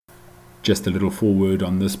Just a little forward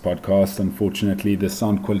on this podcast. Unfortunately, the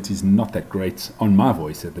sound quality is not that great on my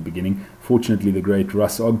voice at the beginning. Fortunately, the great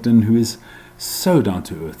Russ Ogden, who is so down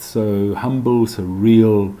to earth, so humble, so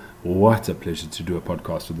real. What a pleasure to do a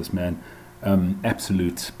podcast with this man.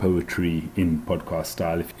 Absolute poetry in podcast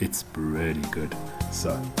style. It's really good.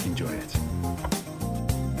 So enjoy it.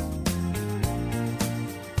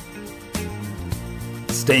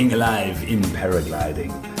 Staying Alive in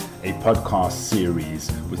Paragliding, a podcast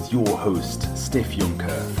series with your host, Steph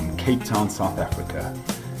Jonker from Cape Town, South Africa,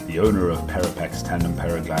 the owner of Parapax Tandem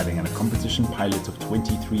Paragliding and a competition pilot of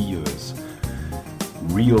 23 years.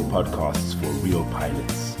 Real podcasts for real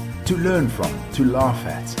pilots, to learn from, to laugh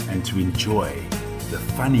at, and to enjoy the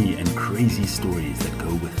funny and crazy stories that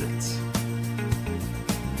go with it.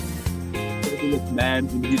 Man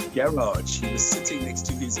in his garage, he was sitting next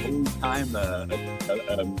to his old timer,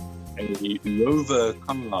 a Rover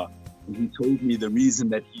car, and he told me the reason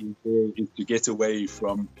that he's there is to get away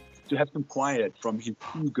from, to have some quiet from his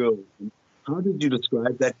two girls. How did you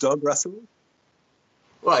describe that dog, Russell?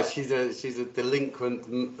 Well, she's a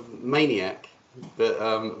delinquent maniac, but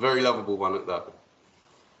very lovable one at that.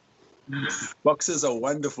 Boxers are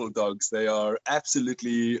wonderful dogs. They are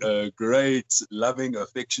absolutely great, loving,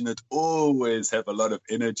 affectionate, always have a lot of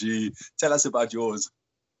energy. Tell us about yours.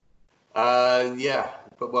 Yeah,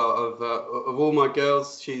 but well, of all my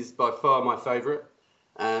girls, she's by far my favourite,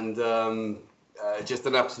 and just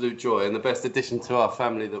an absolute joy and the best addition to our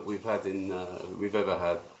family that we've ever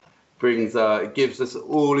had. Gives us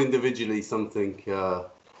all individually something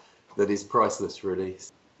that is priceless, really.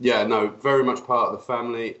 Yeah, no, very much part of the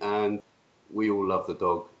family, and we all love the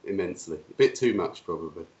dog immensely. A bit too much,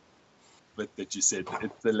 probably. But that you said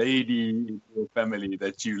it's the lady in your family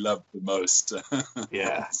that you love the most.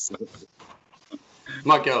 Yeah. So.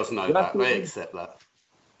 My girls know that. They accept that.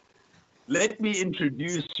 Let me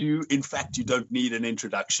introduce you. In fact, you don't need an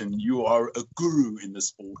introduction. You are a guru in the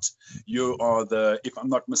sport. You are if I'm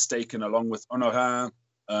not mistaken, along with Honorin,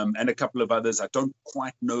 and a couple of others. I don't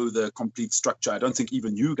quite know the complete structure. I don't think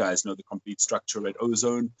even you guys know the complete structure at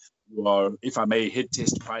Ozone. You are, if I may, head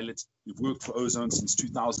test pilot. You've worked for Ozone since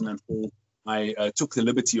 2004. I took the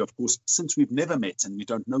liberty, of course, since we've never met and we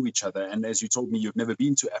don't know each other. And as you told me, you've never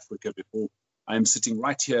been to Africa before. I am sitting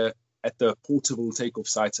right here at the portable takeoff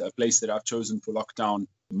site, a place that I've chosen for lockdown,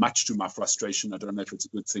 much to my frustration. I don't know if it's a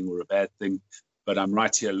good thing or a bad thing. But I'm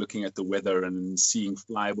right here looking at the weather and seeing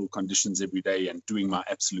flyable conditions every day and doing my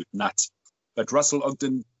absolute nut. But Russell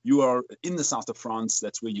Ogden, you are in the south of France.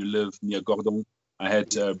 That's where you live, near Gordon. I had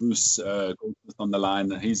Bruce Goldsmith on the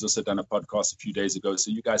line. He's also done a podcast a few days ago.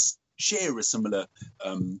 So you guys share a similar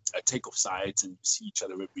takeoff site and you see each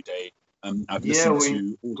other every day.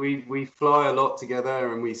 We fly a lot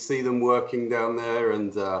together and we see them working down there.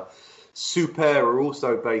 And Super are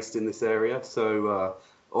also based in this area. So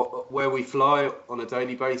where we fly on a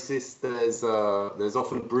daily basis, there's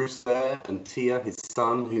often Bruce there and Tia, his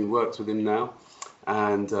son, who works with him now,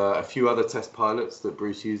 and a few other test pilots that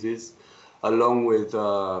Bruce uses, along with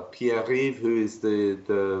Pierre-Yves, who is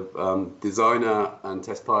the designer and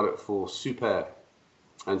test pilot for Super.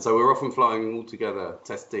 And so we're often flying all together,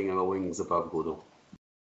 testing our wings above Bordeaux.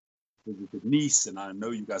 Nice, and I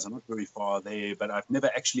know you guys are not very far there, but I've never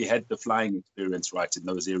actually had the flying experience right in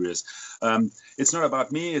those areas. It's not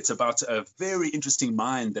about me, it's about a very interesting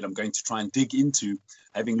mind that I'm going to try and dig into,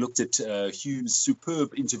 having looked at Hugh's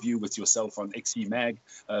superb interview with yourself on XE Mag.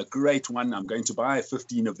 Great one. I'm going to buy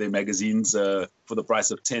 15 of their magazines for the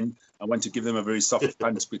price of 10. I want to give them a very soft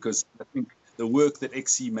punch because I think the work that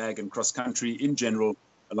XE Mag and Cross Country in general,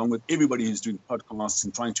 along with everybody who's doing podcasts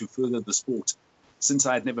and trying to further the sport. Since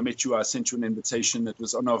I had never met you, I sent you an invitation. It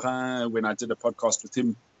was Honorin when I did a podcast with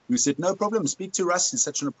him, who said, no problem, speak to Russ. He's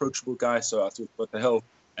such an approachable guy. So I thought, what the hell?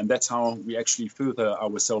 And that's how we actually further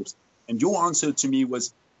ourselves. And your answer to me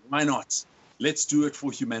was, why not? Let's do it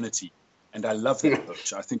for humanity. And I love that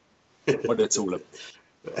approach. I think what it's all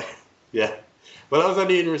about. Yeah. Well, I was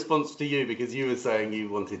only in response to you because you were saying you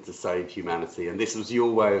wanted to save humanity, and this was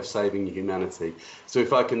your way of saving humanity. So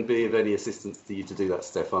if I can be of any assistance to you to do that,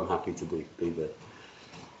 Steph, I'm happy to be there.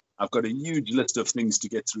 I've got a huge list of things to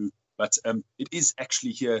get through, but it is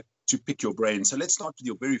actually here to pick your brain. So let's start with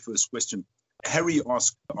your very first question. Harry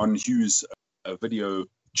asked on Hugh's video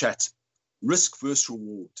chat, risk versus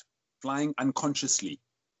reward, flying unconsciously.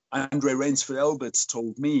 Andre Rainsford Alberts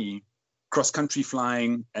told me cross-country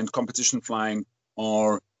flying and competition flying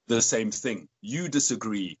are the same thing. You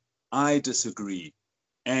disagree. I disagree.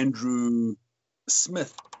 Andrew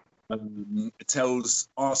Smith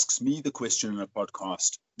asks me the question in a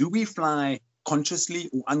podcast, do we fly consciously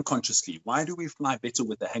or unconsciously? Why do we fly better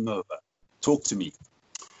with a hangover? Talk to me.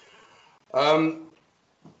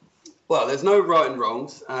 Well, there's no right and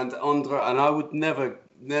wrongs, and I would never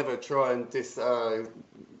try and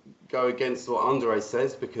go against what Andre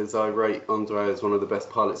says, because I rate Andre as one of the best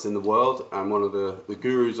pilots in the world and one of the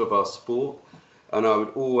gurus of our sport, and I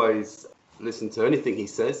would always listen to anything he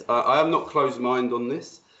says. I am not closed-minded on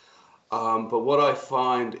this, but what I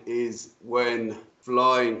find is when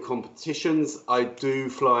flying competitions, I do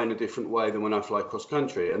fly in a different way than when I fly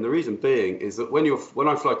cross-country, and the reason being is that when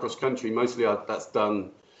I fly cross-country, mostly that's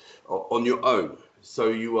done on your own, so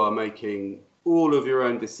you are making all of your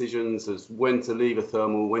own decisions as when to leave a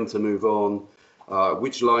thermal, when to move on,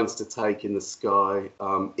 which lines to take in the sky,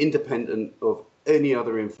 independent of any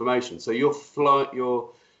other information. So you're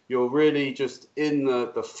really just in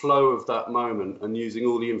the flow of that moment and using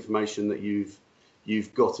all the information that you've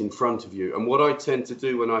got in front of you. And what I tend to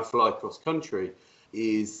do when I fly cross country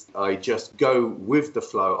is I just go with the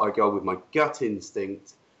flow. I go with my gut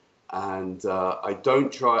instinct. And I don't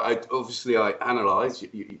try. I analyze.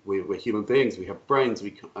 We're human beings. We have brains.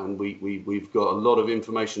 We've got a lot of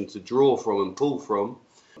information to draw from and pull from.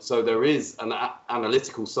 So there is an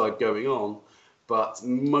analytical side going on, but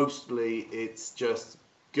mostly it's just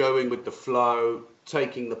going with the flow,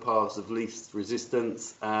 taking the paths of least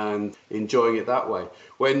resistance, and enjoying it that way.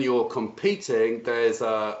 When you're competing, there's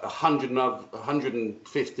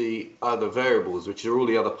 150 other variables, which are all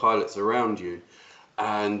the other pilots around you,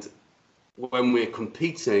 and when we're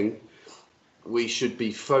competing, we should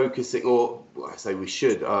be focusing, or I say we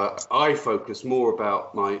should, I focus more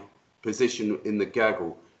about my position in the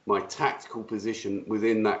gaggle, my tactical position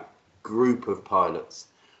within that group of pilots.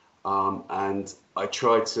 And I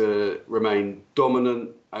try to remain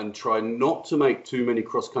dominant and try not to make too many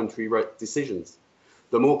cross-country decisions.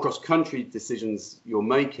 The more cross-country decisions you're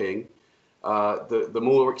making, the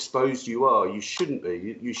more exposed you are. You shouldn't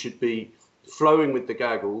be. You should be flowing with the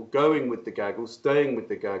gaggle, going with the gaggle, staying with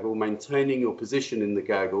the gaggle, maintaining your position in the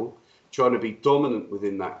gaggle, trying to be dominant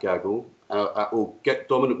within that gaggle, or get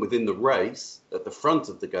dominant within the race at the front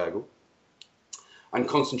of the gaggle, and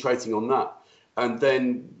concentrating on that. And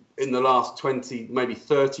then in the last 20, maybe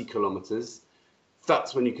 30 kilometers,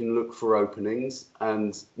 that's when you can look for openings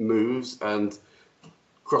and moves and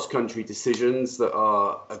cross-country decisions that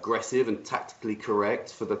are aggressive and tactically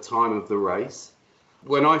correct for the time of the race.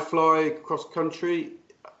 When I fly cross-country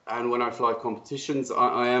and when I fly competitions,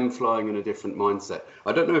 I am flying in a different mindset.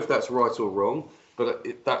 I don't know if that's right or wrong, but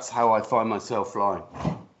that's how I find myself flying.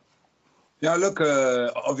 Yeah, look,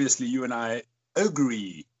 obviously you and I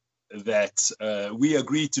agree that we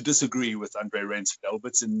agree to disagree with Andre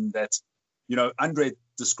Rensfeldt in that, you know, Andre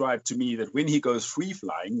described to me that when he goes free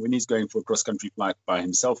flying, when he's going for a cross-country flight by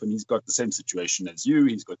himself, and he's got the same situation as you,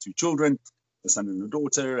 he's got 2 children, a son and a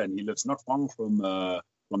daughter, and he lives not far from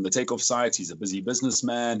the takeoff site. He's a busy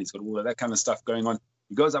businessman. He's got all of that kind of stuff going on.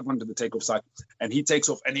 He goes up onto the takeoff site and he takes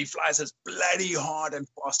off and he flies as bloody hard and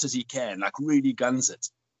fast as he can, like really guns it.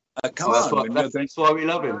 That's why we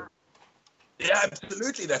love him. Yeah,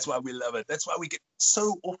 absolutely. That's why we love it. That's why we get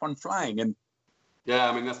so off on flying. And yeah,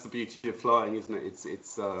 I mean, that's the beauty of flying, isn't it?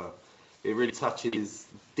 It really touches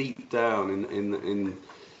deep down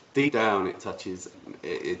deep down. It touches.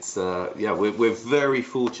 We're very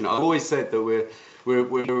fortunate. I've always said that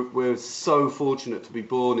we're so fortunate to be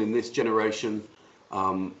born in this generation,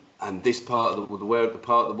 and this part of the world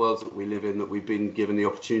that we live in, that we've been given the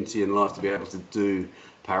opportunity in life to be able to do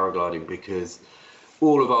paragliding, because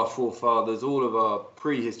all of our forefathers, all of our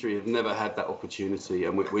prehistory have never had that opportunity,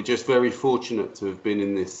 and we're just very fortunate to have been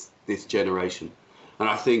in this generation. And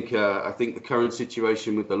I think the current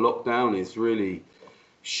situation with the lockdown is really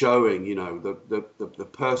showing, you know, the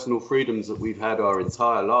personal freedoms that we've had our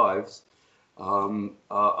entire lives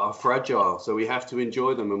are fragile. So we have to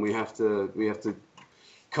enjoy them, and we have to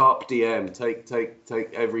carpe diem, take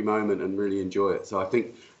every moment and really enjoy it. So I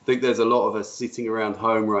think there's a lot of us sitting around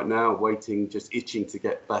home right now, waiting, just itching to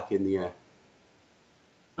get back in the air.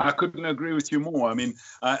 I couldn't agree with you more. I mean,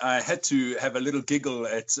 I had to have a little giggle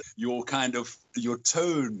at your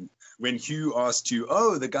tone when Hugh asked you,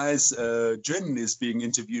 oh, the guys, Jin is being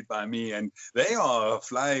interviewed by me and they are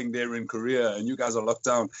flying there in Korea and you guys are locked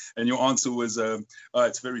down. And your answer was,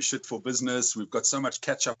 it's very shit for business. We've got so much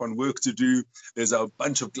catch up on work to do. There's a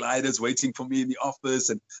bunch of gliders waiting for me in the office.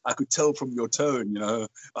 And I could tell from your tone, you know.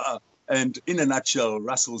 And in a nutshell,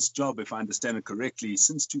 Russell's job, if I understand it correctly,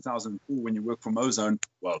 since 2004, when you work for Ozone,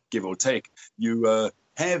 well, give or take, you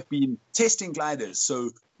have been testing gliders. So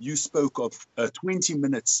you spoke of 20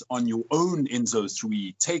 minutes on your own Enzo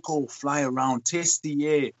 3, take off, fly around, test the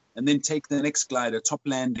air, and then take the next glider, top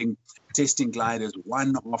landing, testing gliders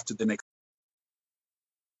one after the next.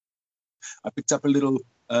 I picked up a little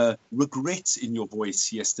regret in your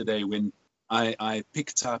voice yesterday when I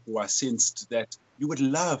picked up, or I sensed that you would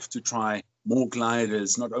love to try more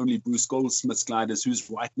gliders, not only Bruce Goldsmith's gliders, who's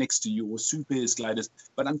right next to you, or Super's gliders,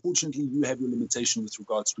 but unfortunately you have your limitation with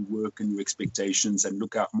regards to work and your expectations, and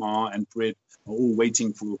Luca, Ma and Fred are all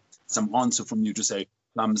waiting for some answer from you to say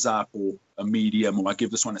thumbs up or a medium, or I give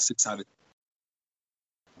this one a 6 out of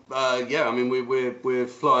 10. Yeah, I mean, we're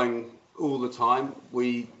flying all the time.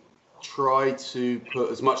 We try to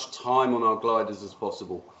put as much time on our gliders as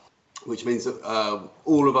possible, which means that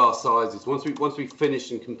all of our sizes, once we finish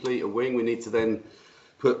and complete a wing, we need to then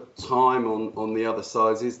put time on the other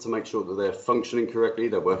sizes to make sure that they're functioning correctly,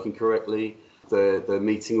 they're working correctly, they're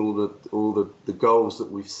meeting all the goals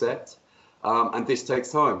that we've set, and this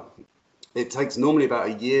takes time. It takes normally about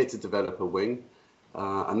a year to develop a wing,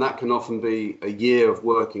 and that can often be a year of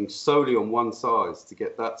working solely on one size to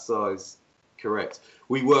get that size correct.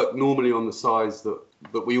 We work normally on the size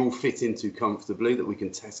that we all fit into comfortably, that we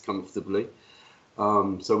can test comfortably.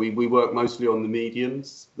 So we work mostly on the medium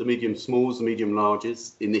smalls, the medium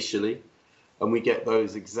larges initially, and we get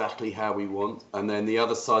those exactly how we want. And then the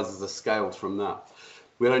other sizes are scaled from that.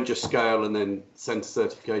 We don't just scale and then send to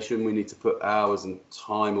certification. We need to put hours and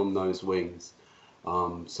time on those wings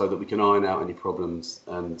so that we can iron out any problems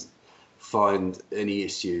and find any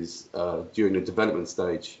issues during the development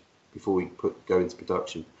stage before we go into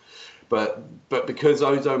production. But because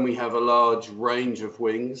Ozone, we have a large range of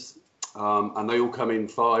wings, and they all come in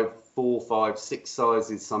 4, 5, 6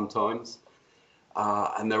 sizes sometimes,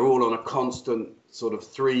 and they're all on a constant sort of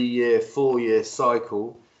 3-year, 4-year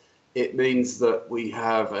cycle. It means that we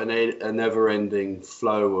have a never-ending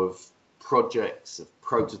flow of projects, of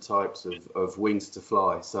prototypes, of wings to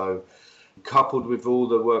fly. So coupled with all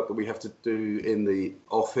the work that we have to do in the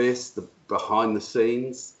office, the behind the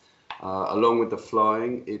scenes, along with the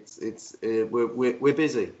flying, we're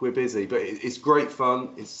busy. We're busy, but it's great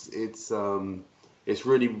fun. It's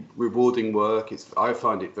really rewarding work. I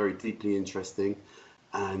find it very deeply interesting,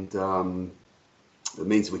 and it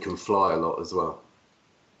means we can fly a lot as well,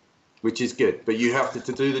 which is good. But you have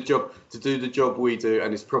to do the job. To do the job we do,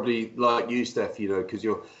 and it's probably like you, Steph, because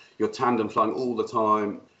you're tandem flying all the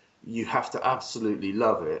time. You have to absolutely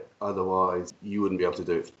love it. Otherwise, you wouldn't be able to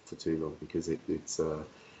do it for too long, because it's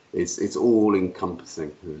all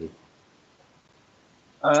encompassing, really.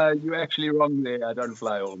 You're actually wrong there. I don't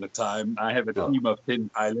fly all the time. I have a team of 10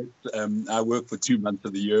 pilots. I work for 2 months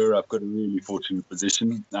of the year. I've got a really fortunate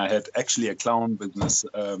position. I had actually a clown business.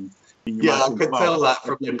 I could tell that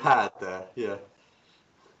from your pad there. Yeah.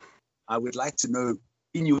 I would like to know,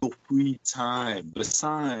 in your free time,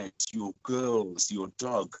 besides your girls, your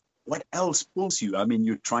dog, what else pulls you? I mean,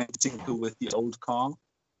 you're trying to tinker with the old car?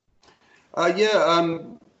 I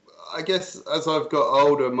guess as I've got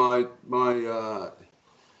older,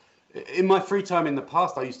 in my free time in the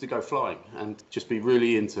past, I used to go flying and just be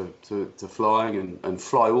really into to flying and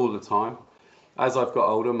fly all the time. As I've got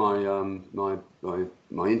older,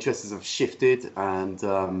 my interests have shifted, and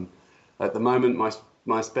at the moment,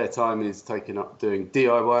 my spare time is taken up doing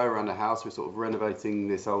DIY around the house. We're sort of renovating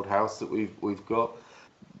this old house that we've got,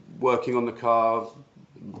 working on the car,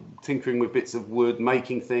 tinkering with bits of wood,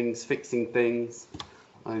 making things, fixing things.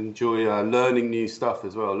 I enjoy learning new stuff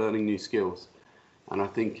as well, learning new skills. And I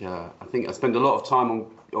think I spend a lot of time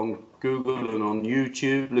on Google and on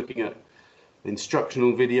YouTube looking at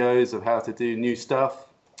instructional videos of how to do new stuff.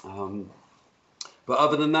 But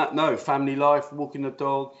other than that, no, family life, walking the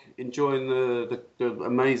dog, enjoying the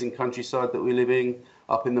amazing countryside that we live in,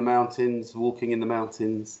 up in the mountains, walking in the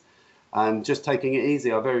mountains, and just taking it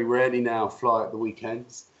easy. I very rarely now fly at the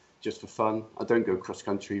weekends, just for fun. I don't go cross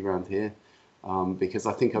country around here because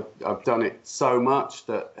I think I've done it so much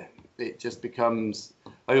that it just becomes,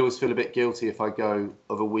 I always feel a bit guilty if I go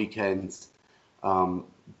of a weekend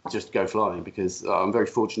just go flying, because I'm very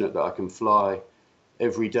fortunate that I can fly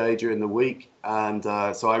every day during the week, and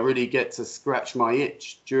so I really get to scratch my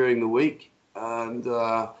itch during the week, and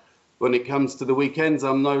when it comes to the weekends,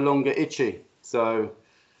 I'm no longer itchy. So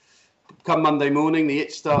come Monday morning, the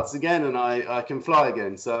itch starts again, and I can fly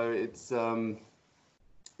again. So it's I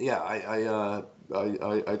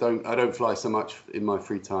don't fly so much in my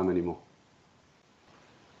free time anymore.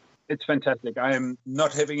 It's fantastic. I am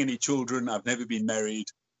not having any children. I've never been married.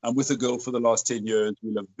 I'm with a girl for the last 10 years.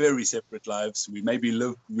 We live very separate lives. We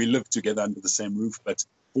live together under the same roof, but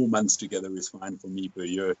 4 months together is fine for me per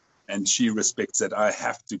year. And she respects that I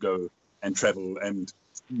have to go and travel and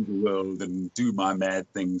see the world and do my mad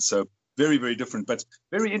thing. So very, very different, but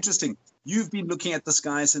very interesting. You've been looking at the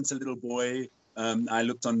sky since a little boy. I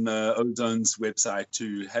looked on Ozone's website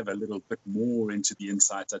to have a little bit more into the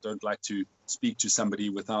insights. I don't like to speak to somebody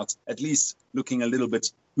without at least looking a little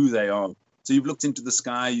bit who they are. So you've looked into the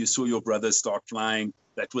sky, you saw your brothers start flying.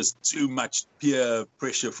 That was too much peer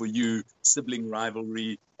pressure for you, sibling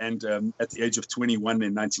rivalry. And at the age of 21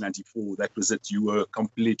 in 1994, that was it. You were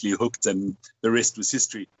completely hooked and the rest was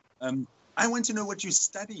history. I want to know what you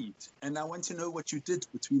studied, and I want to know what you did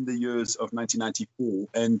between the years of 1994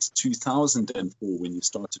 and 2004 when you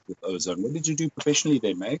started with Ozone. What did you do professionally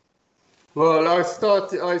then, mate? Well, I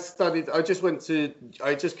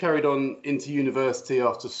just carried on into university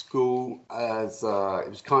after school as it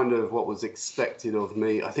was kind of what was expected of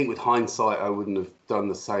me. I think with hindsight, I wouldn't have done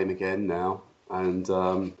the same again now.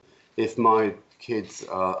 And if my kids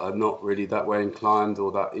are not really that way inclined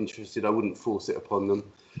or that interested, I wouldn't force it upon them.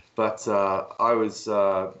 But I was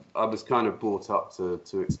kind of brought up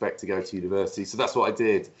to expect to go to university, so that's what I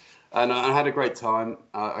did, and I had a great time.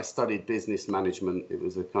 I studied business management. It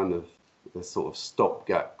was a sort of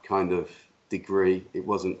stopgap kind of degree. It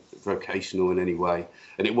wasn't vocational in any way,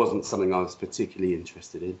 and it wasn't something I was particularly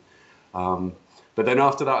interested in. But then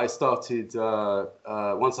after that, I started.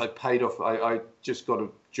 Once I paid off, I just got a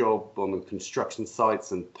job on the construction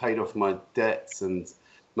sites and paid off my debts and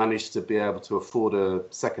managed to be able to afford a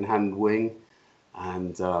second-hand wing,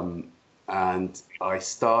 and I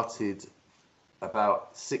started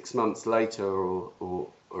about 6 months later or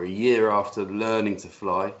a year after learning to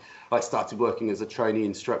fly. I started working as a trainee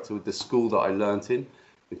instructor with the school that I learnt in,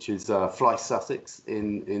 which is Fly Sussex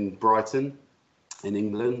in Brighton, in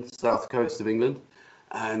England, south coast of England,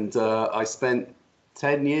 and I spent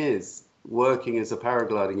 10 years working as a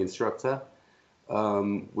paragliding instructor.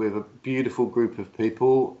 With a beautiful group of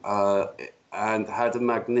people, and had a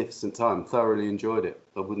magnificent time. Thoroughly enjoyed it.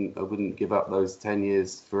 I wouldn't give up those 10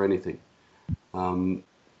 years for anything. And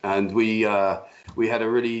we had a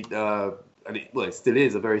really, it still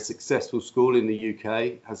is a very successful school in the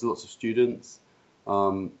UK. Has lots of students,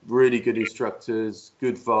 really good instructors,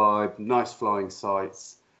 good vibe, nice flying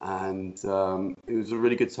sites, and it was a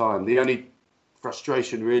really good time. The only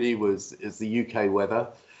frustration really is the UK weather.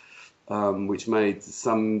 Which made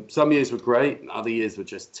some years were great, and other years were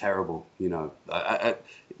just terrible. You know,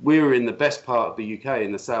 we were in the best part of the UK,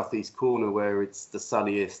 in the southeast corner, where it's the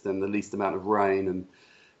sunniest and the least amount of rain, and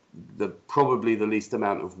probably the least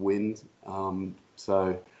amount of wind.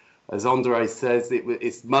 So, as Andre says,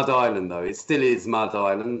 it's Mud Island, though. It still is Mud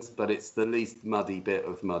Island, but it's the least muddy bit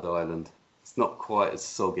of Mud Island. It's not quite as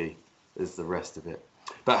soggy as the rest of it.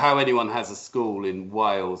 But how anyone has a school in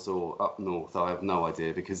Wales or up north, I have no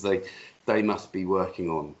idea, because they must be working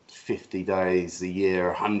on 50 days a year,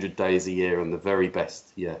 100 days a year, and the very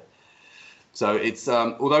best. Yeah. So it's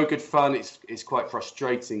although good fun, it's quite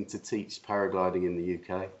frustrating to teach paragliding in the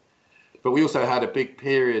UK. But we also had a big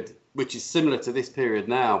period, which is similar to this period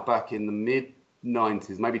now, back in the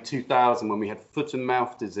mid-90s, maybe 2000, when we had foot and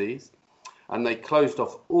mouth disease, and they closed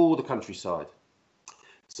off all the countryside.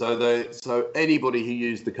 So anybody who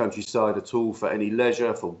used the countryside at all for any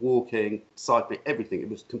leisure, for walking, cycling, everything, it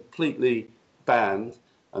was completely banned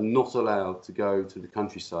and not allowed to go to the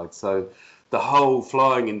countryside. So the whole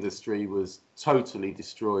flying industry was totally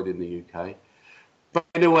destroyed in the UK. But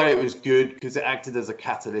in a way, it was good because it acted as a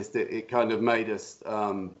catalyst. It kind of made us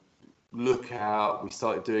look out. We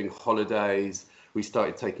started doing holidays. We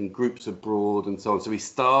started taking groups abroad and so on. So we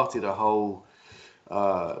started a whole...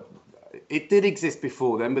 it did exist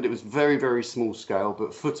before then, but it was very, very small scale.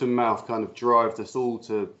 But foot and mouth kind of drove us all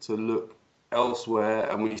to look elsewhere,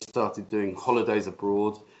 and we started doing holidays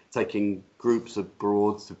abroad, taking groups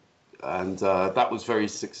abroad, and that was very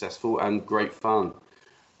successful and great fun.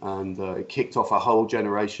 And it kicked off a whole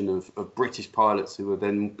generation of British pilots who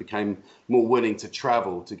then became more willing to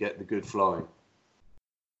travel to get the good flying.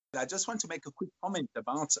 I just want to make a quick comment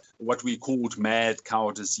about what we called mad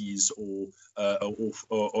cow disease or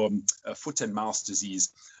foot and mouth disease.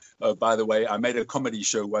 By the way, I made a comedy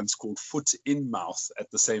show once called Foot in Mouth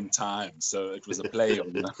at the same time, so it was a play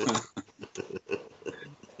on that.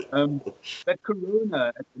 That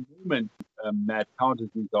corona at the moment, mad cow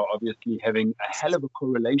disease, are obviously having a hell of a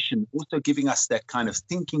correlation, also giving us that kind of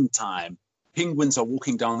thinking time. Penguins are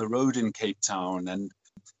walking down the road in Cape Town, and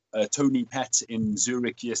Tony Pat in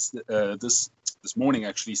Zurich this morning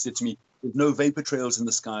actually said to me, there's no vapor trails in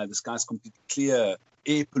the sky. The sky's completely clear.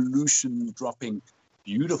 Air pollution dropping.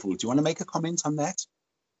 Beautiful. Do you want to make a comment on that?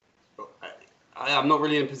 I'm not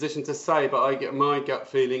really in a position to say, but my gut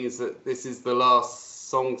feeling is that this is the last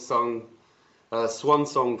swan song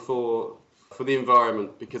for the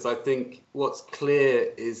environment, because I think what's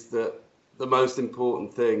clear is that the most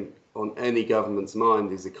important thing on any government's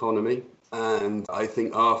mind is economy. And I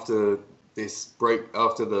think after this break,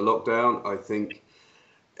 after the lockdown, I think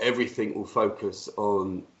everything will focus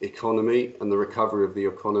on economy and the recovery of the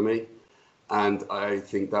economy. And I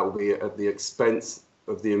think that will be at the expense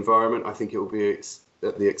of the environment. I think it will be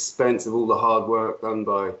at the expense of all the hard work done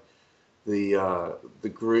by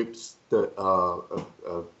the groups that are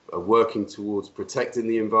working towards protecting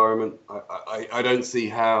the environment. I don't see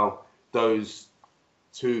how those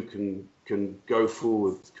two can go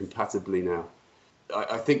forward compatibly now.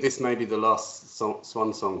 I think this may be the last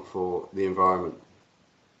swan song for the environment.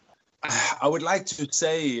 I would like to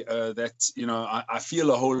say that, you know, I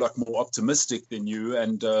feel a whole lot more optimistic than you.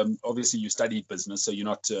 And obviously you studied business, so you're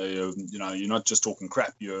not, you know, you're not just talking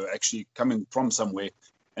crap. You're actually coming from somewhere.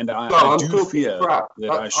 And I do fear crap.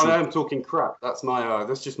 that I am talking crap. That's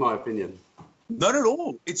just my opinion. Not at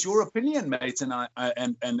all. It's your opinion, mate, and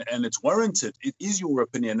and it's warranted. It is your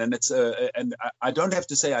opinion, and it's and I don't have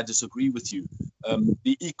to say I disagree with you.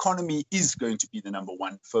 The economy is going to be the number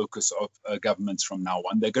one focus of governments from now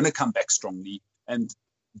on. They're going to come back strongly and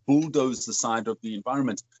bulldoze the side of the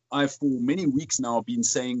environment. I've for many weeks now been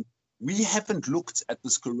saying we haven't looked at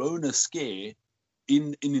this corona scare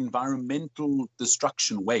in an environmental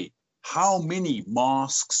destruction way. How many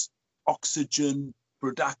masks, oxygen,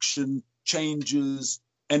 production, changes,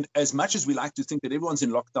 and as much as we like to think that everyone's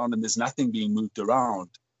in lockdown and there's nothing being moved around,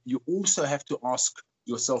 you also have to ask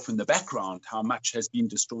yourself in the background how much has been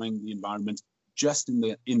destroying the environment just in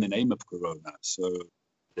the name of corona. So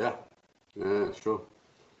yeah, sure.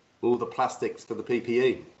 All the plastics for the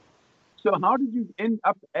PPE. So how did you end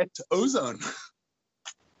up at Ozone?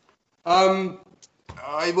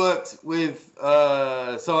 I worked with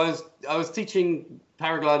so I was teaching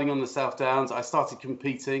paragliding on the South Downs. I started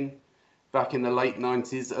competing back in the late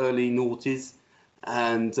 90s, early noughties,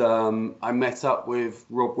 and I met up with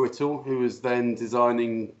Rob Whittle, who was then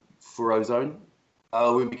designing for Ozone.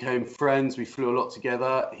 We became friends. We flew a lot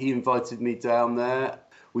together. He invited me down there.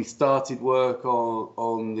 We started work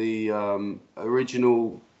on the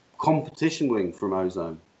original competition wing from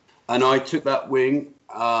Ozone, and I took that wing,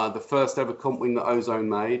 the first ever comp wing that Ozone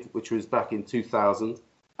made, which was back in 2000.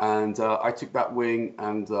 And I took that wing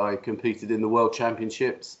and I competed in the World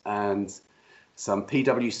Championships and some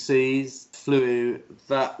PWCs, flew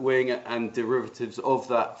that wing and derivatives of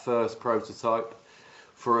that first prototype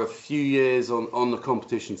for a few years on the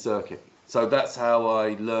competition circuit. So that's how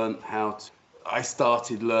I learned I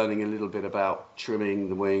started learning a little bit about trimming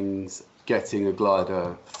the wings, getting a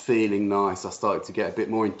glider, feeling nice. I started to get a bit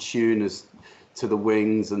more in tune as to the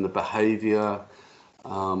wings and the behavior.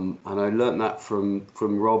 And I learned that from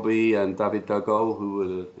Robbie and David Duggal,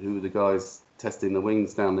 who were the guys testing the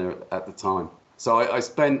wings down there at the time. So I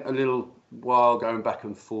spent a little while going back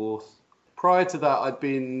and forth. Prior to that, I'd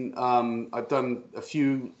done a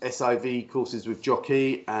few SIV courses with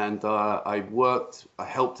Jockey, and I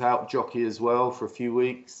helped out Jockey as well for a few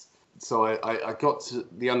weeks. So I got to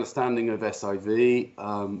the understanding of SIV,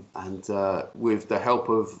 and with the help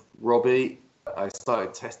of Robbie, I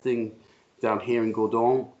started testing down here in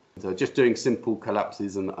Gourdon, just doing simple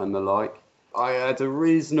collapses and the like. I had a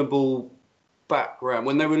reasonable background.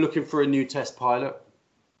 When they were looking for a new test pilot,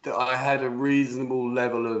 I had a reasonable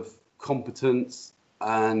level of competence,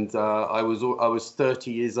 and I was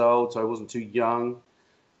 30 years old, so I wasn't too young.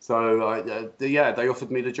 So they offered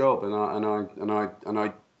me the job, and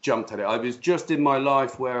I jumped at it. I was just in my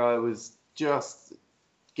life where I was just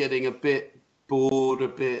getting a bit bored, a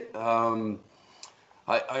bit.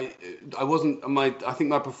 I think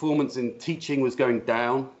my performance in teaching was going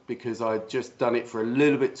down because I'd just done it for a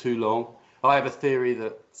little bit too long. I have a theory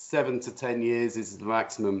that 7 to 10 years is the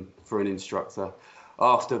maximum for an instructor.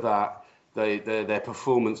 After that, their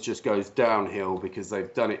performance just goes downhill because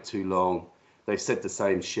they've done it too long. They've said the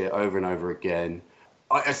same shit over and over again.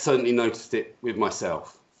 I certainly noticed it with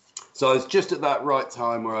myself. So I was just at that right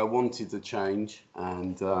time where I wanted to change,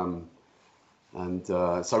 and so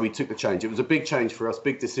we took the change. It was a big change for us,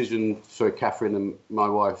 big decision for Catherine and my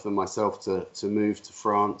wife and myself to move to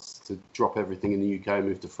France, to drop everything in the UK and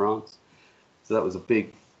move to France. So that was a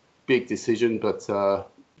big decision, but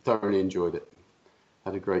thoroughly enjoyed it.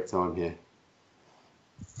 Had a great time here.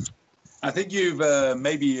 I think you've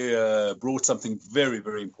maybe brought something very,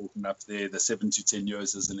 very important up there, the 7 to 10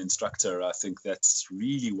 years as an instructor. I think that's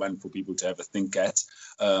really one for people to have a think at.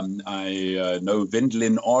 I know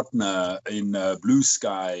Wendelin Ordner in Blue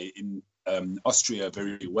Sky in Austria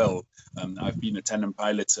very well. I've been a tandem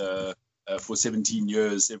pilot for 17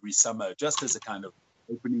 years every summer, just as a kind of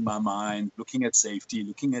opening my mind, looking at safety,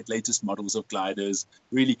 looking at latest models of gliders,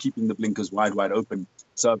 really keeping the blinkers wide open.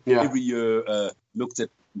 So every year looked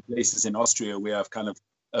at places in Austria where I've kind of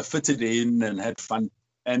fitted in and had fun.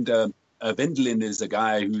 And Wendelin is a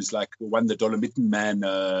guy who's like won the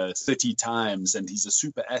Dolomittenman 30 times, and he's a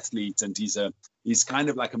super athlete, and he's kind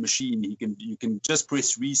of like a machine. You can just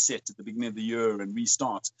press reset at the beginning of the year and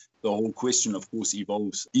restart. The whole question, of course,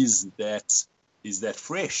 evolves. Is that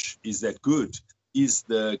fresh? Is that good? Is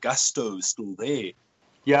the gusto still there?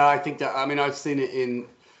 Yeah, I think that. I mean, I've seen it in,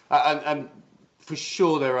 and for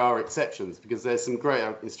sure there are exceptions, because there's some great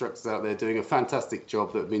instructors out there doing a fantastic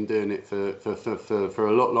job that have been doing it for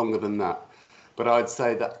a lot longer than that. But I'd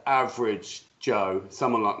say the average Joe,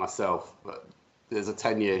 someone like myself, there's a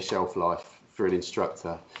 10-year shelf life for an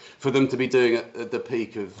instructor, for them to be doing it at the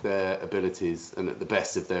peak of their abilities and at the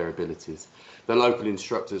best of their abilities. The local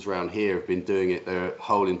instructors around here have been doing it their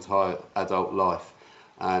whole entire adult life,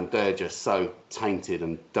 and they're just so tainted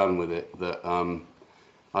and done with it that I'm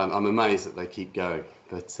amazed that they keep going,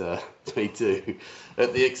 but they do,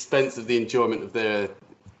 at the expense of the enjoyment of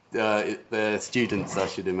their students, I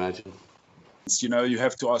should imagine. You know, you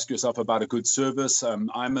have to ask yourself about a good service.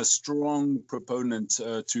 I'm a strong proponent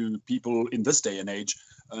to people in this day and age,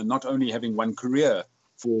 not only having one career,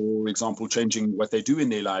 for example, changing what they do in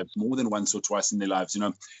their lives more than once or twice in their lives. You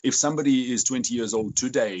know, if somebody is 20 years old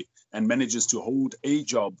today and manages to hold a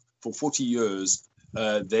job for 40 years,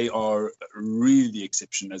 they are really the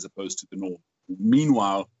exception as opposed to the norm.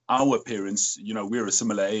 Meanwhile, our parents, you know, we're a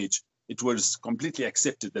similar age. It was completely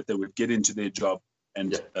accepted that they would get into their job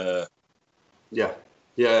and.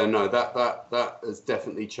 No, that has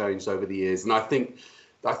definitely changed over the years, and I think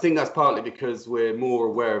that's partly because we're more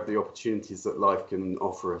aware of the opportunities that life can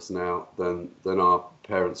offer us now than our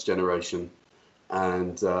parents' generation,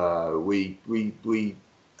 and we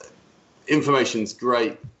information's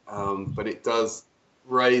great, but it does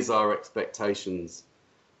raise our expectations,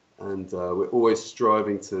 and we're always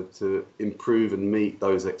striving to improve and meet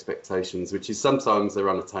those expectations, which is sometimes they're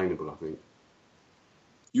unattainable, I think.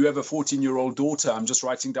 You have a 14-year-old daughter. I'm just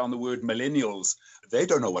writing down the word millennials. They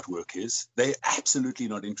don't know what work is. They're absolutely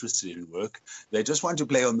not interested in work. They just want to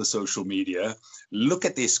play on the social media, look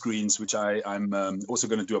at their screens, which I'm also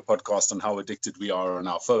going to do a podcast on how addicted we are on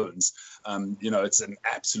our phones. You know, it's an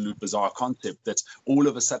absolute bizarre concept that all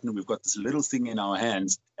of a sudden we've got this little thing in our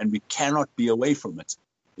hands and we cannot be away from it.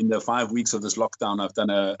 In the 5 weeks of this lockdown, I've done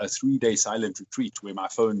a 3-day silent retreat where my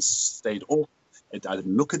phone stayed off. I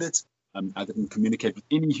didn't look at it. I didn't communicate with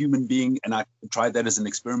any human being, and I tried that as an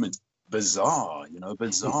experiment. Bizarre, you know,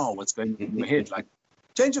 bizarre what's going on in your head. Like,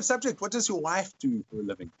 change of subject, what does your wife do for a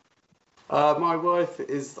living? My wife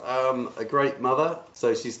is a great mother.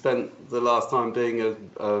 So she spent the last time being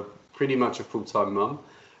a pretty much a full-time mum.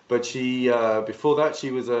 But she before that,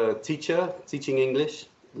 she was a teacher, teaching English,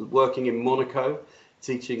 working in Monaco,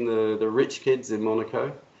 teaching the rich kids in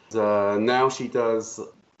Monaco. Now she does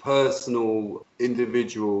personal,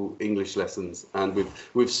 individual English lessons, and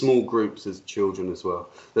with small groups as children as well.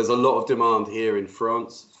 There's a lot of demand here in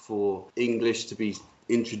France for English to be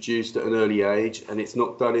introduced at an early age, and it's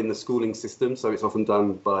not done in the schooling system, so it's often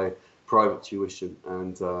done by private tuition,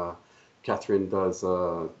 and Catherine does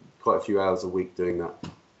quite a few hours a week doing that.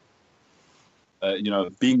 You know,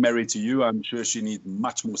 being married to you, I'm sure she needs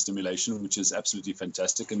much more stimulation, which is absolutely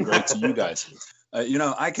fantastic and great to you guys. You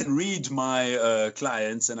know, I can read my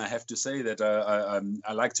clients, and I have to say that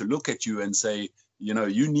I like to look at you and say, you know,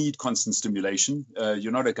 you need constant stimulation.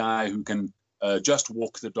 You're not a guy who can just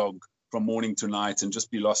walk the dog from morning to night and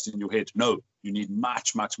just be lost in your head. No, you need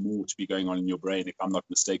much, much more to be going on in your brain, if I'm not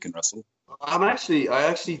mistaken, Russell. I actually,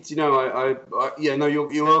 you know,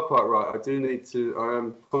 you are quite right. I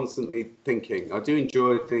am constantly thinking. I do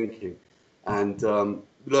enjoy thinking and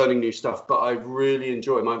learning new stuff, but I really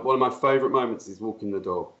enjoy one of my favorite moments is walking the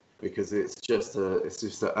dog, because it's just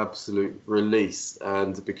an absolute release.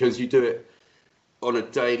 And because you do it on a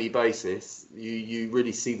daily basis, you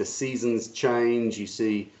really see the seasons change. You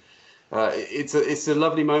see, it's a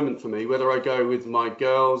lovely moment for me, whether I go with my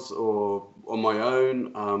girls or on my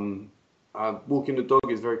own. Walking the dog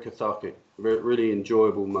is very cathartic, really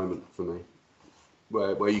enjoyable moment for me,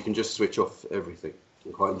 where you can just switch off everything.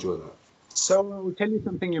 I quite enjoy that. So I'll tell you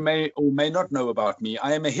something you may or may not know about me.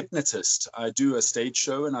 I am a hypnotist. I do a stage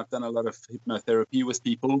show, and I've done a lot of hypnotherapy with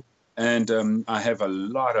people, and I have a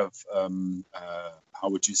lot of, how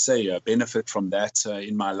would you say, benefit from that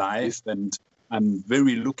in my life. And I'm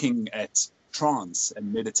very looking at trance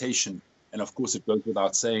and meditation. And of course, it goes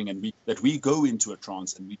without saying, that we go into a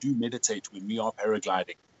trance and we do meditate when we are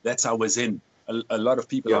paragliding. That's our Zen. A lot of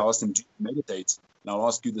people, I ask them, do you meditate? And I'll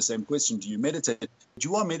ask you the same question. Do you meditate?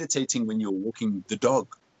 You are meditating when you're walking the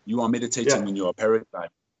dog. You are meditating when you are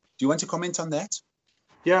paragliding. Do you want to comment on that?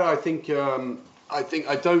 Yeah, I think I think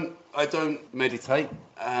I don't meditate,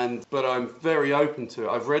 but I'm very open to it.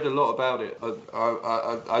 I've read a lot about it.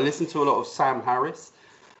 I listen to a lot of Sam Harris.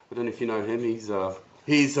 I don't know if you know him. He's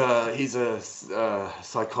a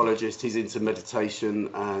psychologist. He's into meditation,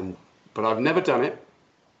 but I've never done it.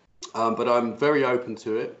 But I'm very open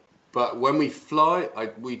to it. But when we fly,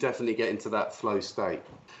 we definitely get into that flow state.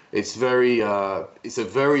 It's a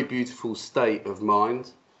very beautiful state of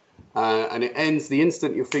mind, and it ends the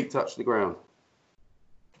instant your feet touch the ground.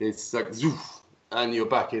 It's like zoof, and you're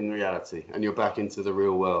back in reality, and you're back into the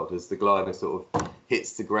real world as the glider sort of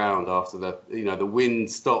hits the ground after the wind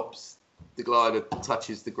stops, the glider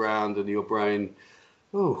touches the ground, and your brain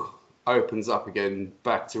opens up again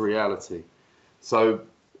back to reality. So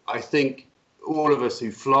I think all of us who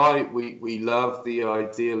fly, we love the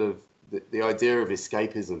idea of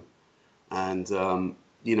escapism, and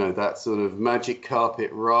that sort of magic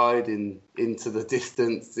carpet ride into the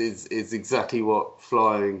distance is exactly what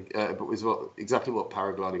flying, exactly what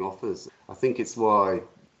paragliding offers. I think it's why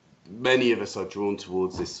many of us are drawn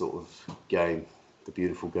towards this sort of game, the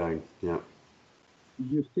beautiful game. Yeah.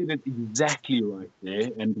 You said it exactly right there.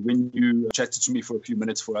 And when you chatted to me for a few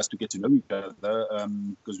minutes for us to get to know each other,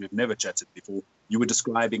 because we've never chatted before, you were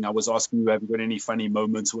describing, I was asking you, have you got any funny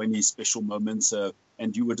moments or any special moments?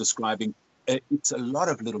 And you were describing, it's a lot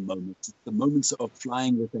of little moments. It's the moments of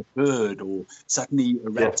flying with a bird, or suddenly a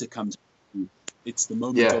raptor comes. It's the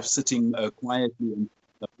moment of sitting quietly and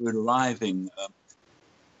a bird arriving.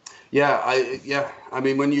 I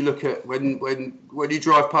mean, when you look at when you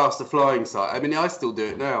drive past a flying site, I mean, I still do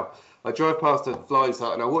it now. I drive past a flying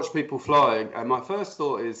site and I watch people flying, and my first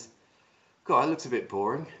thought is, God, it looks a bit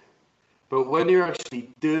boring. But when you're actually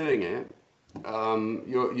doing it,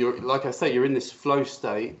 you're like I say, you're in this flow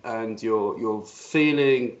state, and you're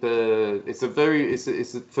feeling for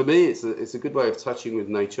me, it's a good way of touching with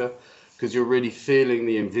nature, because you're really feeling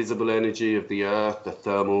the invisible energy of the earth, the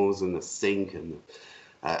thermals and the sink, and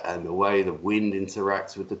the way the wind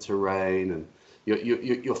interacts with the terrain, and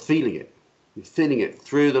you're feeling it. You're feeling it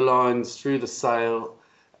through the lines, through the sail,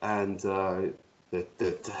 and the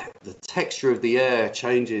texture of the air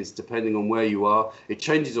changes depending on where you are. It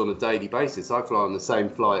changes on a daily basis. I fly on the same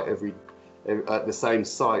flight at the same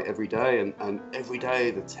site every day, and every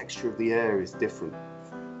day the texture of the air is different.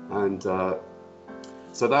 And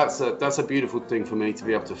so that's a beautiful thing for me, to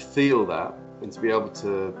be able to feel that and to be able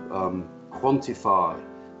to quantify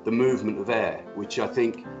the movement of air, which I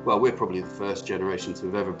think, well, we're probably the first generation to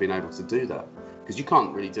have ever been able to do that, because you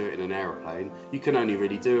can't really do it in an aeroplane. You can only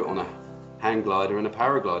really do it on a hang glider and a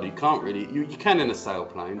paraglider. You can't really, you can in a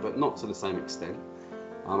sailplane, but not to the same extent.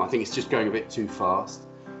 I think it's just going a bit too fast.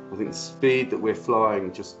 I think the speed that we're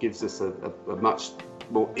flying just gives us a much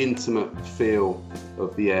more intimate feel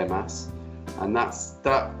of the air mass, and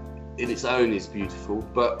that in its own is beautiful.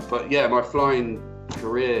 But yeah, my flying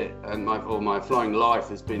career and my flying life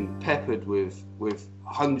has been peppered with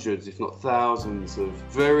hundreds, if not thousands, of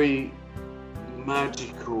very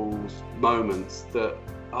magical moments that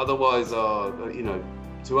otherwise are,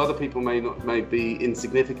 to other people may be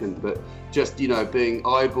insignificant, but just being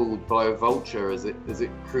eyeballed by a vulture as it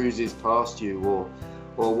cruises past you,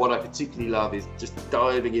 or what I particularly love is just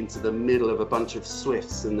diving into the middle of a bunch of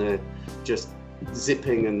swifts, and they're just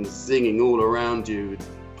zipping and zinging all around you,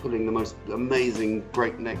 pulling the most amazing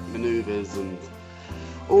breakneck maneuvers, and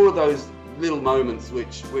all of those little moments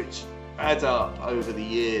which add up over the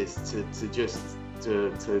years to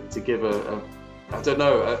give a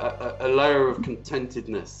layer of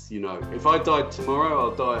contentedness. If I died tomorrow,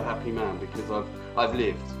 I'll die a happy man, because I've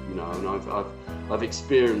lived, and I've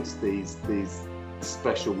experienced these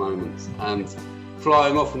special moments, and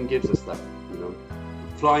flying often gives us that.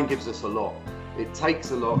 Flying gives us a lot. It takes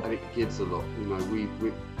a lot and it gives a lot. We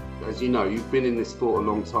as you know, you've been in this sport a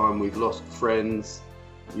long time. We've lost friends.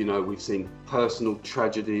 We've seen personal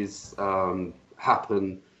tragedies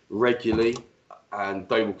happen regularly, and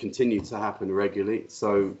they will continue to happen regularly.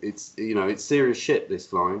 So it's serious shit, this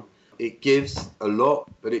flying. It gives a lot,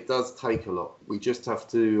 but it does take a lot. We just have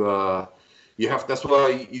to. That's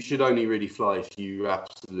why you should only really fly if you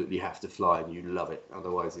absolutely have to fly and you love it.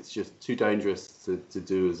 Otherwise, it's just too dangerous to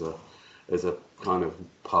do as a kind of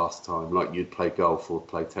pastime, like you'd play golf or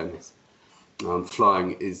play tennis.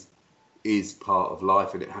 Flying is part of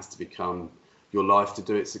life, and it has to become your life to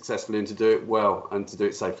do it successfully and to do it well and to do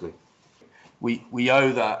it safely. We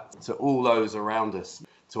owe that to all those around us,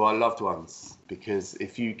 to our loved ones, because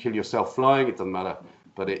if you kill yourself flying, it doesn't matter,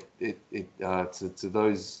 but to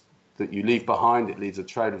those that you leave behind, it leaves a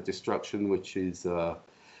trail of destruction, which is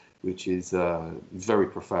very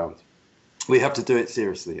profound. We have to do it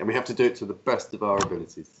seriously, and we have to do it to the best of our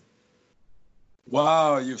abilities.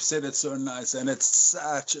 Wow, you've said it so nice, and it's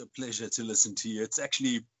such a pleasure to listen to you. It's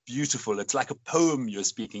actually beautiful. It's like a poem you're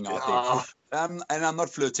speaking out there. Ah, And I'm not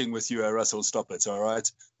flirting with you, Russell. Stop it, all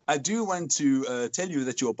right? I do want to tell you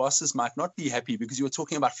that your bosses might not be happy because you're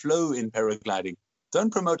talking about flow in paragliding.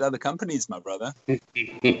 Don't promote other companies, my brother.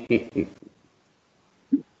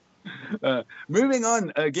 Moving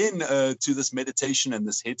on again to this meditation and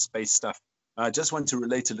this headspace stuff. I just want to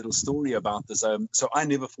relate a little story about this. So I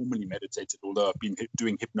never formally meditated, although I've been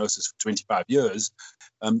doing hypnosis for 25 years.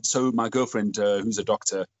 So my girlfriend, who's a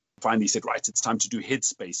doctor, finally said, right, it's time to do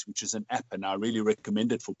Headspace, which is an app, and I really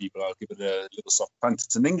recommend it for people. I'll give it a little soft punt.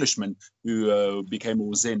 It's an Englishman who became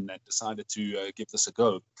more Zen and decided to give this a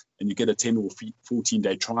go. And you get a 10 or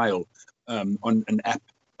 14-day trial on an app.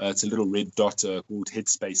 It's a little red dot called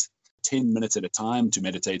Headspace. 10 minutes at a time to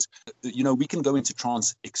meditate. You know, we can go into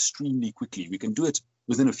trance extremely quickly. We can do it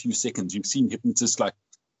within a few seconds. You've seen hypnotists like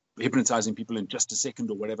hypnotizing people in just a second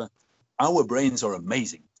or whatever. Our brains are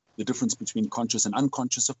amazing. The difference between conscious and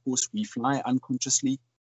unconscious, of course, we fly unconsciously.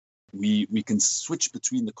 We can switch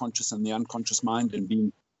between the conscious and the unconscious mind and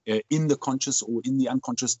being in the conscious or in the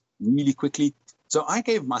unconscious really quickly. So I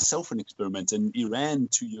gave myself an experiment in Iran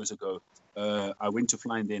 2 years ago. I went to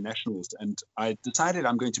fly in their nationals, and I decided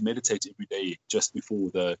I'm going to meditate every day just before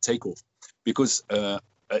the takeoff, because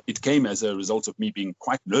it came as a result of me being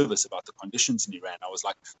quite nervous about the conditions in Iran. I was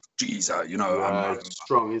like, geez, you know, it's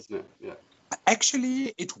strong, isn't it? Yeah.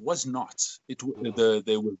 Actually, it was not.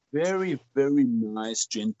 They were very, very nice,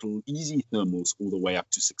 gentle, easy thermals all the way up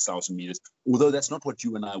to 6,000 meters. Although that's not what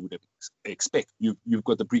you and I would expect. You've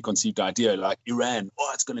got the preconceived idea, like Iran,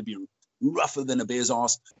 it's going to be rougher than a bear's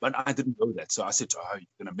ass. But I didn't know that. So I said, you're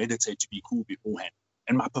going to meditate to be cool beforehand.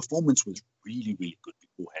 And my performance was really, really good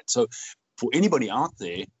beforehand. So for anybody out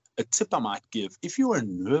there, a tip I might give, if you're a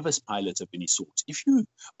nervous pilot of any sort, if you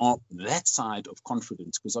are that side of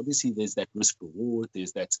confidence, because obviously there's that risk reward,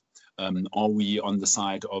 there's that, are we on the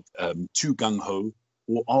side of too gung-ho,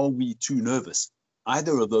 or are we too nervous?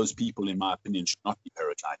 Either of those people, in my opinion, should not be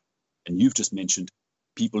paragliding. And you've just mentioned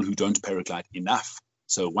people who don't paraglide enough.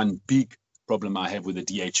 So one big problem I have with the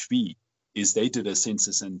DHV is they did a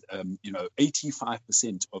census, and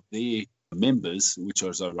 85% of their members, which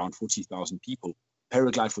is around 40,000 people,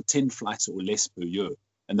 paraglide for 10 flights or less per year.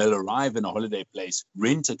 And they'll arrive in a holiday place,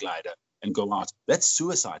 rent a glider, and go out. That's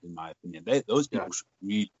suicide, in my opinion. Those people should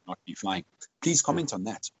really not be flying. Please comment on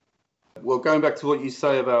that. Well, going back to what you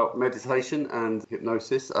say about meditation and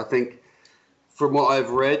hypnosis, I think from what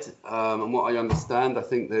I've read and what I understand, I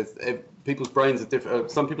think there's people's brains are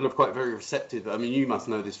different. Some people are quite very receptive. I mean, you must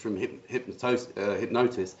know this from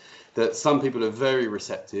hypnosis, that some people are very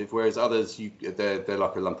receptive, whereas others, they're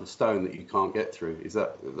like a lump of stone that you can't get through.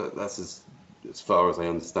 That's as far as I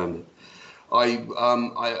understand it.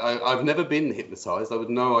 I've never been hypnotized. I have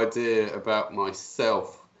no idea about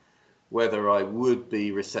myself whether I would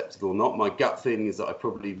be receptive or not. My gut feeling is that I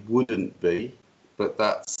probably wouldn't be, but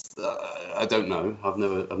that's I don't know. I've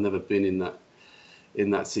never been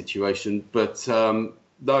in that situation. But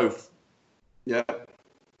no, yeah.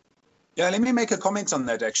 Yeah, let me make a comment on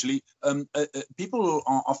that. Actually, people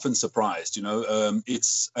are often surprised.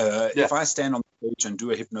 If I stand on the stage and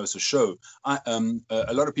do a hypnosis show,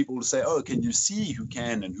 a lot of people will say, "Oh, can you see who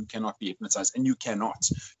can and who cannot be hypnotized?" And you cannot.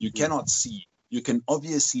 You cannot see. You can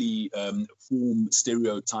obviously form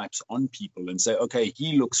stereotypes on people and say, "Okay,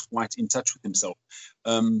 he looks quite in touch with himself."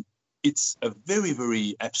 It's a very,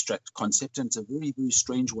 very abstract concept, and it's a very, very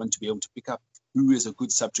strange one to be able to pick up who is a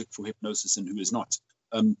good subject for hypnosis and who is not.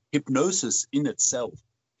 Hypnosis in itself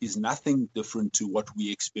is nothing different to what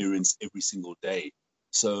we experience every single day.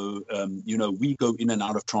 So, we go in and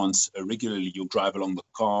out of trance regularly. You'll drive along the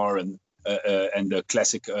car and the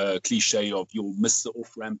classic cliche of you'll miss the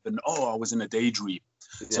off-ramp and, I was in a daydream.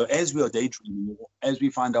 Yeah. So as we are daydreaming, as we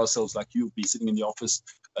find ourselves, like you'll be sitting in the office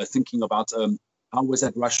thinking about how was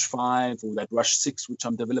that rush 5 or that rush 6, which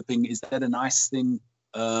I'm developing, is that a nice thing?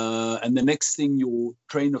 And the next thing your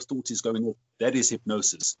train of thought is going off, that is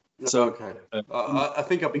hypnosis. So, okay. I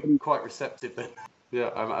think I've been quite receptive then. Yeah,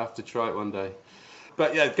 I have to try it one day.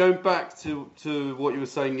 But yeah, going back to what you were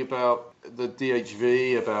saying about the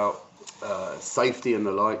DHV, about safety and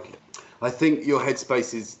the like, I think your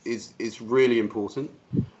headspace is really important.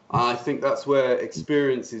 I think that's where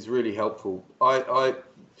experience is really helpful.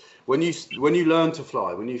 When you learn to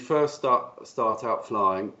fly, when you first start out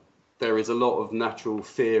flying, there is a lot of natural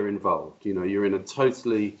fear involved. You're in a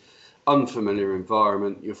totally unfamiliar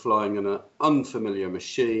environment. You're flying in an unfamiliar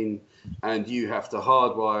machine, and you have to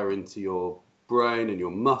hardwire into your brain and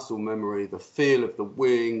your muscle memory the feel of the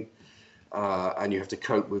wing, and you have to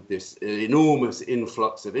cope with this enormous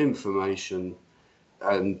influx of information.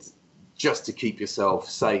 and just to keep yourself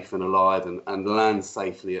safe and alive and land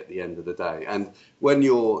safely at the end of the day. And when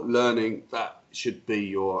you're learning, that should be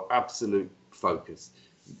your absolute focus.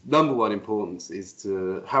 Number one importance is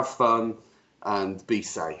to have fun and be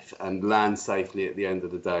safe and land safely at the end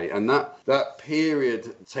of the day. And that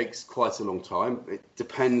period takes quite a long time. It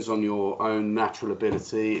depends on your own natural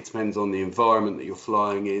ability. It depends on the environment that you're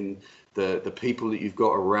flying in, the people that you've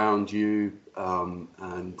got around you,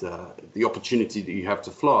 and the opportunity that you have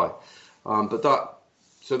to fly. But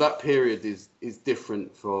that period is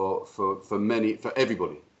different for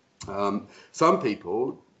everybody. Some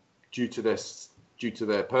people, due to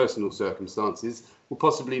their personal circumstances, will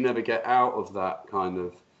possibly never get out of that kind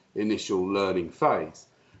of initial learning phase,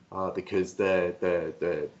 because their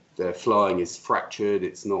flying is fractured.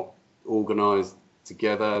 It's not organised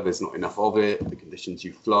together. There's not enough of it. The conditions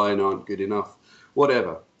you fly in aren't good enough.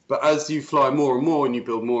 Whatever. But as you fly more and more and you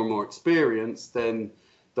build more and more experience, then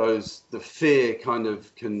the fear kind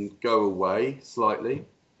of can go away slightly.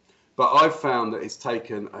 But I've found that it's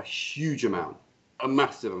taken a huge amount, a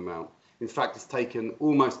massive amount. In fact, it's taken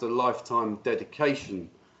almost a lifetime dedication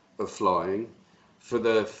of flying for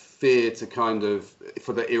the fear to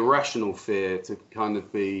for the irrational fear to kind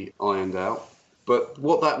of be ironed out. But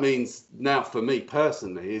what that means now for me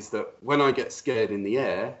personally is that when I get scared in the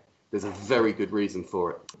air, there's a very good reason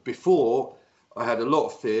for it. Before, I had a lot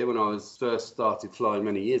of fear when I first started flying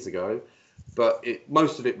many years ago, but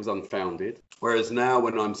most of it was unfounded. Whereas now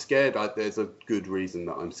when I'm scared, there's a good reason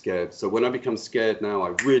that I'm scared. So when I become scared now, I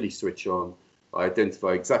really switch on. I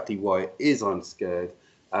identify exactly why it is I'm scared.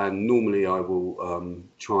 And normally I will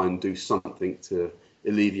try and do something to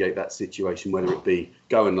alleviate that situation, whether it be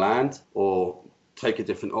go and land or take a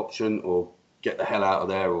different option or get the hell out of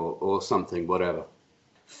there or something, whatever.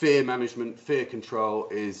 Fear management, fear control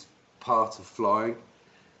is part of flying.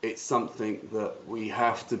 It's something that we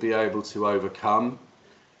have to be able to overcome.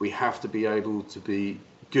 We have to be able to be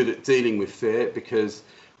good at dealing with fear, because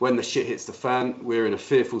when the shit hits the fan, we're in a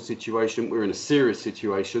fearful situation, we're in a serious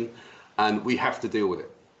situation, and we have to deal with it.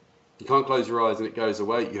 You can't close your eyes and it goes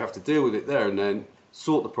away. You have to deal with it there and then,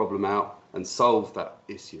 sort the problem out and solve that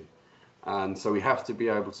issue. And so we have to be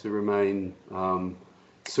able to remain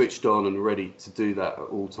switched on and ready to do that at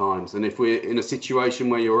all times. And if we're in a situation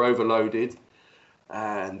where you're overloaded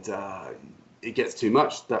and it gets too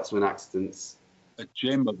much, that's when accidents. A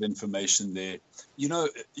gem of information there. You know,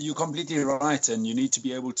 you're completely right, and you need to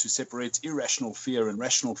be able to separate irrational fear and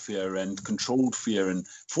rational fear and controlled fear. And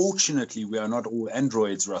fortunately, we are not all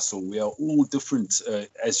androids, Russell. We are all different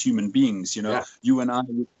as human beings. You know, yeah. You and I.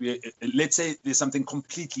 Let's say there's something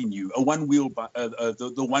completely new, a one wheel,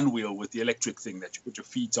 the one wheel with the electric thing that you put your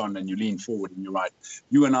feet on and you lean forward and you ride.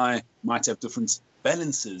 You and I might have different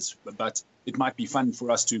balances, but it might be fun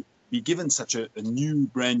for us to be given such a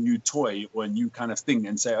brand new toy or a new kind of thing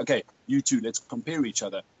and say, okay, you two, let's compare each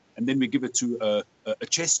other. And then we give it to a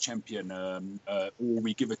chess champion, or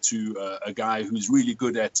we give it to a guy who's really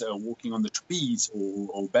good at walking on the trapeze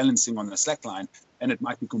or balancing on the slack line, and it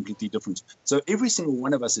might be completely different. So every single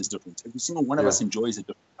one of us is different. Every single one of us enjoys a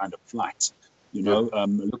different kind of flight. You know,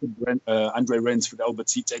 look at Andre Rensford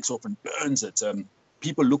Alberts, he takes off and burns it.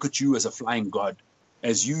 People look at you as a flying god.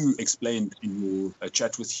 As you explained in your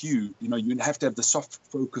chat with Hugh, you know, you have to have the soft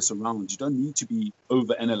focus around. You don't need to be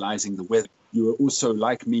over-analyzing the weather. You are also,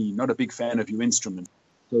 like me, not a big fan of your instrument.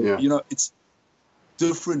 So, you know, it's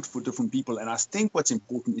different for different people. And I think what's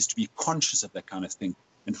important is to be conscious of that kind of thing.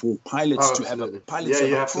 And for pilots to have a pilot. Yeah,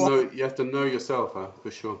 you have to know yourself, for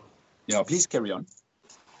sure. Yeah, please carry on.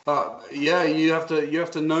 You have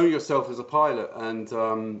to know yourself as a pilot,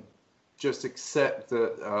 and just accept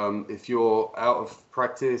that if you're out of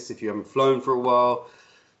practice, if you haven't flown for a while,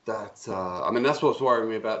 that I mean, that's what's worrying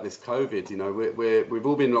me about this COVID. You know, we've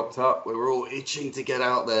all been locked up. We're all itching to get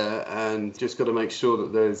out there, and just got to make sure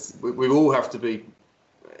that we all have to be.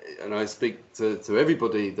 And I speak to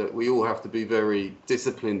everybody that we all have to be very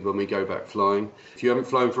disciplined when we go back flying. If you haven't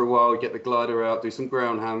flown for a while, get the glider out, do some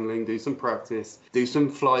ground handling, do some practice, do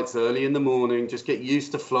some flights early in the morning. Just get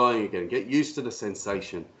used to flying again. Get used to the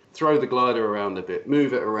sensation. Throw the glider around a bit,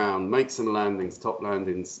 move it around, make some landings, top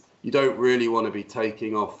landings. You don't really want to be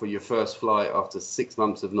taking off for your first flight after 6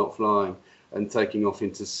 months of not flying and taking off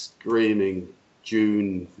into screaming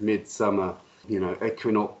June, midsummer, you know,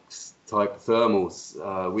 equinox type thermals.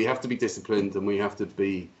 We have to be disciplined, and we have to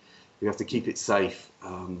keep it safe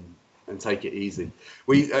and take it easy.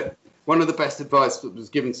 One of the best advice that was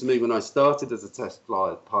given to me when I started as a test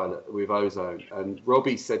pilot with Ozone, and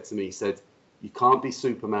Robbie said to me, he said, you can't be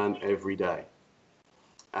Superman every day.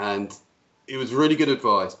 And it was really good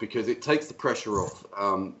advice, because it takes the pressure off.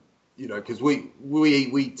 because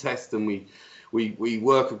we test and we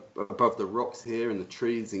work above the rocks here and the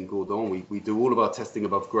trees in Gourdon. We do all of our testing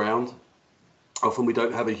above ground. Often we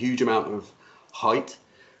don't have a huge amount of height,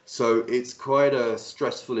 so it's quite a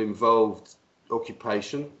stressful, involved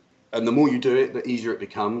occupation. And the more you do it, the easier it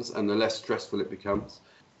becomes and the less stressful it becomes.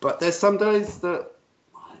 But there's some days that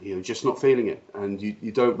you're just not feeling it, and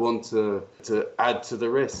you don't want to add to the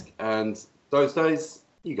risk. And those days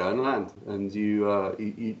you go and land, and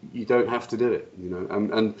you don't have to do it,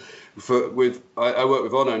 And I work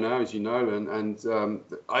with Ono now, as you know, and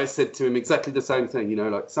I said to him exactly the same thing.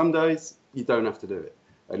 Like some days you don't have to do it,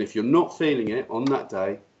 and if you're not feeling it on that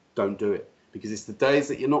day, don't do it, because it's the days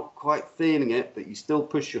that you're not quite feeling it, that you still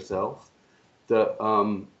push yourself, that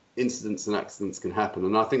incidents and accidents can happen.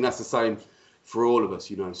 And I think that's the same for all of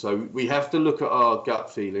us, So we have to look at our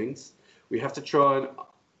gut feelings. We have to try and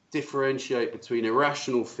differentiate between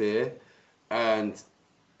irrational fear and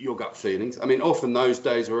your gut feelings. I mean, often those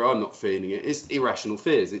days where I'm not feeling it, it's irrational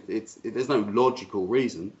fears. There's no logical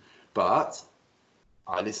reason, but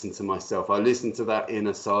I listen to myself. I listen to that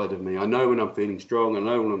inner side of me. I know when I'm feeling strong. I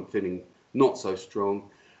know when I'm feeling not so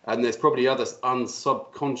strong. And there's probably other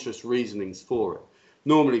unsubconscious reasonings for it.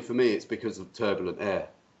 Normally for me, it's because of turbulent air.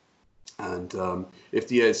 And if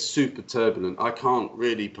the air is super turbulent, I can't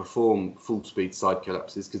really perform full speed side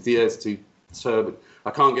collapses because the air is too turbulent.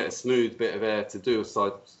 I can't get a smooth bit of air to do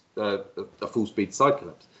a full speed side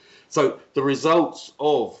collapse. So the results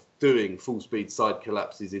of doing full speed side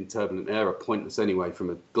collapses in turbulent air are pointless anyway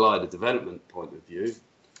from a glider development point of view.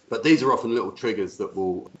 But these are often little triggers that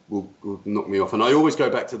will knock me off. And I always go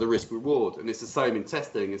back to the risk reward. And it's the same in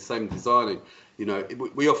testing, it's the same in designing.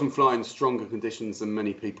 We often fly in stronger conditions than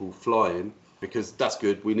many people fly in, because that's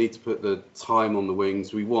good. We need to put the time on the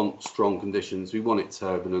wings. We want strong conditions. We want it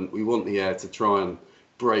turbulent. We want the air to try and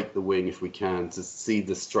break the wing if we can, to see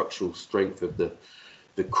the structural strength of the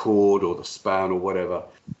cord or the span or whatever.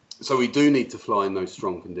 So we do need to fly in those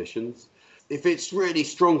strong conditions. If it's really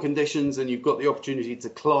strong conditions and you've got the opportunity to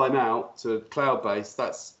climb out to cloud base,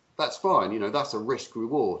 that's fine. That's a risk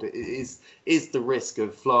reward. It is the risk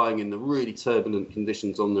of flying in the really turbulent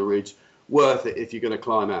conditions on the ridge worth it if you're going to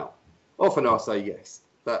climb out? Often I'll say yes.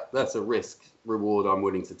 That's a risk reward I'm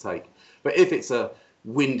willing to take. But if it's a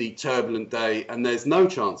windy, turbulent day and there's no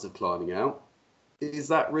chance of climbing out, is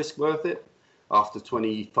that risk worth it? After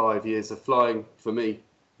 25 years of flying, for me,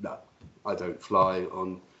 no. I don't fly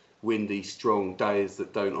on windy, strong days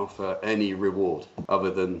that don't offer any reward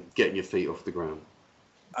other than getting your feet off the ground.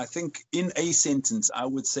 I think in a sentence, I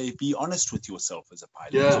would say, be honest with yourself as a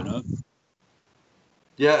pilot,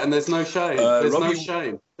 Yeah, and there's no shame.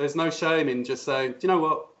 There's no shame in just saying, do you know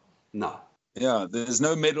what? No. Yeah, there's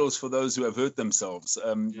no medals for those who have hurt themselves.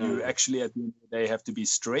 You actually, at the end of the day, have to be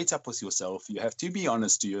straight up with yourself. You have to be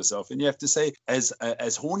honest to yourself. And you have to say, as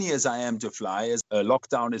horny as I am to fly, as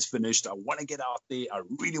lockdown is finished, I want to get out there. I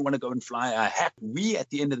really want to go and fly. We, at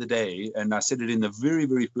the end of the day, and I said it in the very,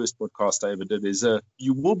 very first podcast I ever did, is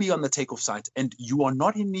you will be on the takeoff site and you are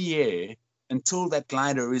not in the air until that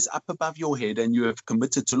glider is up above your head and you have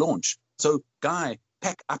committed to launch. So, guy,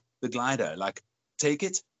 pack up the glider. Take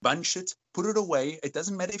it, bunch it, put it away. It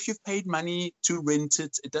doesn't matter if you've paid money to rent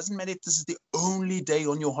it. It doesn't matter if this is the only day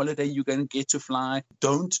on your holiday you're going to get to fly.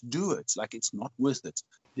 Don't do it. It's not worth it.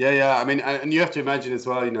 Yeah. I mean, and you have to imagine as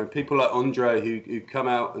well, people like Andre who come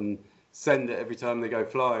out and send it every time they go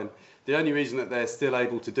flying. The only reason that they're still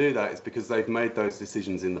able to do that is because they've made those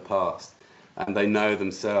decisions in the past and they know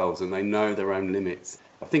themselves and they know their own limits.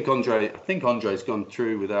 I think Andre's gone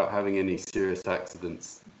through without having any serious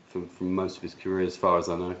accidents from most of his career, as far as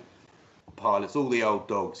I know. Pilots, all the old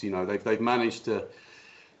dogs, they've managed to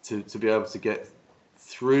be able to get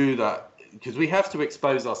through that, because we have to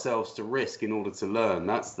expose ourselves to risk in order to learn.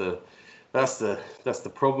 That's the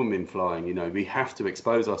problem in flying. We have to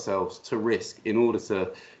expose ourselves to risk in order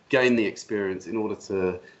to gain the experience, in order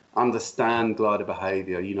to understand glider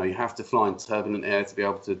behavior. You have to fly in turbulent air to be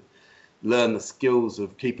able to learn the skills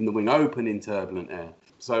of keeping the wing open in turbulent air.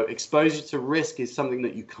 So exposure to risk is something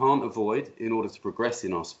that you can't avoid in order to progress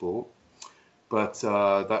in our sport. But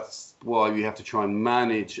that's why we have to try and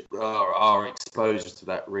manage our exposure to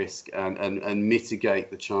that risk and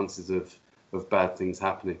mitigate the chances of bad things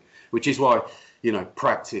happening. Which is why,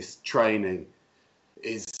 practice, training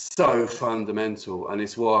is so fundamental. And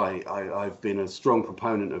it's why I've been a strong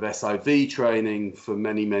proponent of SIV training for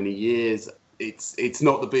many, many years. It's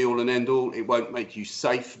not the be-all and end-all. It won't make you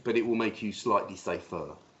safe, but it will make you slightly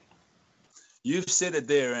safer. You've said it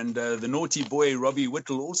there, and the naughty boy Robbie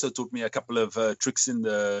Whittle also taught me a couple of tricks in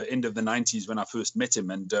the end of the 90s when I first met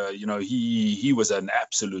him. And, he was an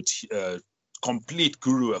absolute complete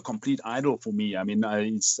guru, a complete idol for me. I mean,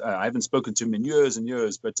 I haven't spoken to him in years and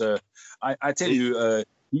years, but I tell you,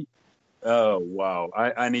 oh wow,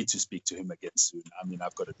 I need to speak to him again soon. I mean,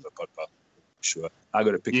 I've got to do a podcast. Sure, I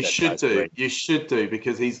got to pick. You that should guy's do. brain. You should do,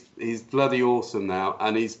 because he's bloody awesome now,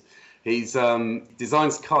 and he's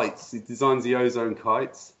designs kites. He designs the ozone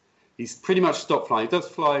kites. He's pretty much stopped flying. He does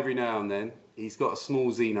fly every now and then. He's got a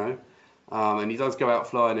small Xeno, and he does go out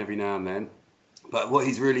flying every now and then. But what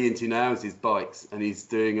he's really into now is his bikes, and he's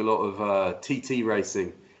doing a lot of TT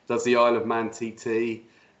racing. Does the Isle of Man TT,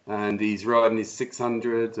 and he's riding his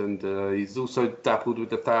 600, and he's also dappled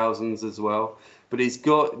with the thousands as well. But he's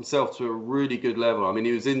got himself to a really good level. I mean,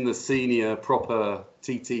 he was in the senior proper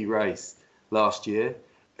TT race last year.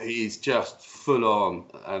 He's just full on,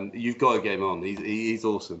 and you've got to get him on. He's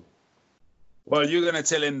awesome. Well, you're going to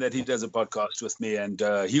tell him that he does a podcast with me, and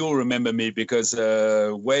he'll remember me, because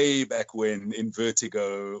way back when in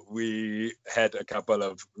Vertigo, we had a couple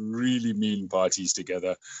of really mean parties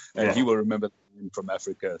together, and he will remember him from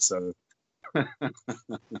Africa. So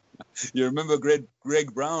you remember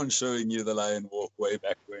Greg Brown showing you the lion walk way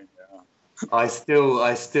back when? Yeah. I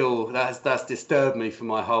still that's disturbed me for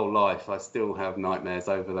my whole life. I still have nightmares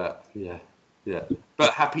over that. Yeah.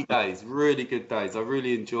 But happy days, really good days. I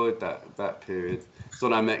really enjoyed that period. It's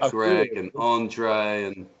when I met Greg and Andre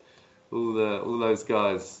and all those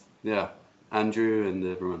guys. Yeah, Andrew and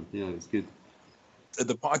everyone. Yeah, it's good.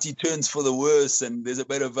 The party turns for the worse, and there's a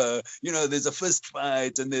bit of a, there's a fist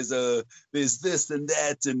fight, and there's this and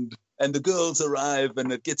that, and the girls arrive,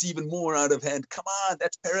 and it gets even more out of hand. Come on,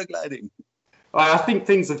 that's paragliding. I think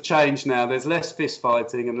things have changed now. There's less fist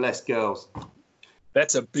fighting and less girls.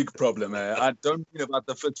 That's a big problem. I don't mean about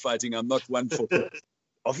the fist fighting. I'm not one for.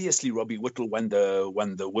 Obviously, Robbie Whittle won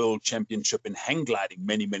the world championship in hang gliding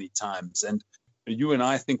many, many times, and you and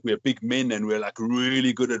I think we're big men and we're like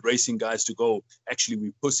really good at racing guys to go. Actually,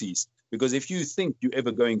 we're pussies, because if you think you're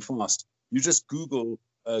ever going fast, you just Google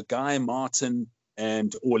Guy Martin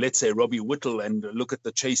or let's say Robbie Whittle and look at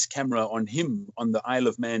the chase camera on him on the Isle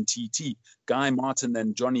of Man TT. Guy Martin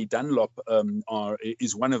and Johnny Dunlop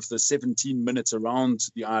is one of the 17 minutes around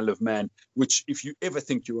the Isle of Man, which if you ever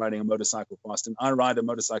think you're riding a motorcycle fast, and I ride a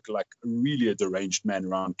motorcycle like really a deranged man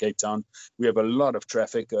around Cape Town. We have a lot of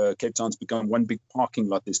traffic. Cape Town's become one big parking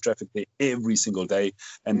lot. There's traffic there every single day,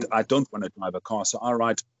 and I don't want to drive a car, so I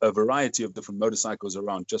ride a variety of different motorcycles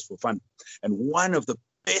around just for fun. And one of the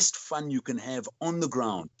best fun you can have on the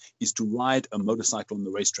ground is to ride a motorcycle on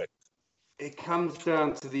the racetrack. It comes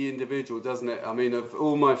down to the individual, doesn't it? I mean, of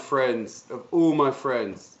all my friends,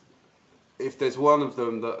 if there's one of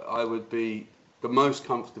them that I would be the most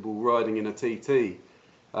comfortable riding in a TT,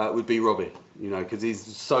 would be Robbie, because he's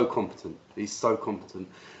so competent.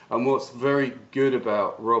 And what's very good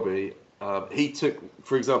about Robbie, he took,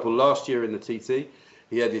 for example, last year in the TT,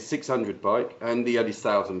 he had his 600 bike and he had his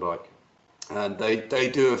 1000 bike. And they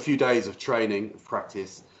do a few days of training,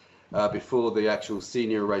 practice, before the actual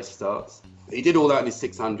senior race starts. He did all that in his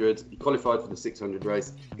 600. He qualified for the 600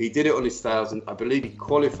 race. He did it on his 1000. I believe he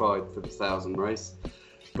qualified for the 1000 race.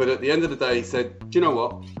 But at the end of the day, he said, do you know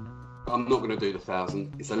what? I'm not going to do the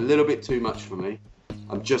 1000. It's a little bit too much for me.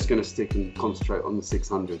 I'm just going to stick and concentrate on the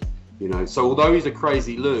 600. So although he's a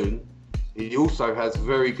crazy loon, he also has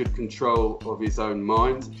very good control of his own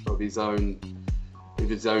mind, of his own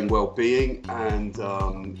well-being, and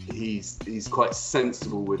he's quite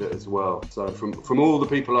sensible with it as well. So from all the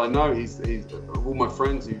people I know, he's all my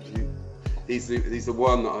friends, he's the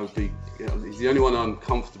one that I would be. He's the only one I'm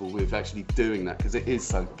comfortable with actually doing that, because it is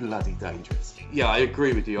so bloody dangerous. Yeah, I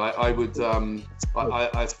agree with you. I would.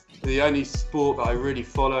 The only sport that I really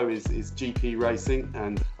follow is GP racing,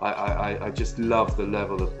 and I just love the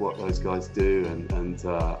level of what those guys do, and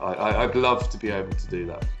I'd love to be able to do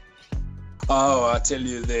that. Oh, I tell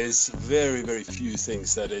you, there's very, very few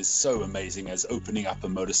things that is so amazing as opening up a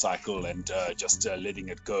motorcycle and just letting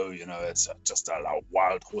it go. It's just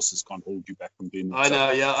wild horses can't hold you back from doing it. I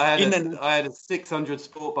know, yeah. I had a 600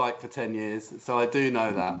 sport bike for 10 years, so I do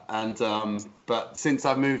know that. And but since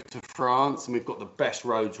I moved to France, and we've got the best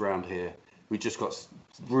roads around here, we just got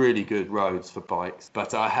really good roads for bikes.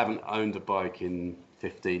 But I haven't owned a bike in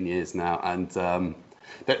 15 years now, and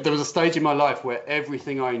there was a stage in my life where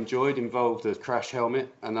everything I enjoyed involved a crash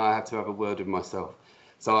helmet, and I had to have a word with myself.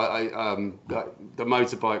 So the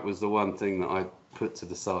motorbike was the one thing that I put to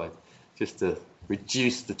the side, just to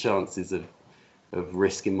reduce the chances of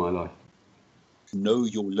risk in my life. Know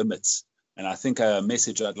your limits. And I think a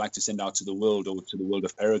message I'd like to send out to the world, or to the world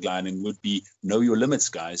of paragliding, would be know your limits,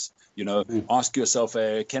 guys. Ask yourself,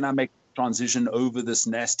 can I make transition over this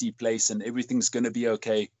nasty place and everything's going to be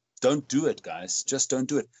okay? Don't do it, guys. Just don't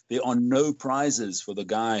do it. There are no prizes for the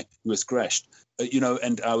guy who has crashed.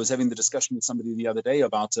 And I was having the discussion with somebody the other day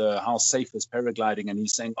about how safe is paragliding, and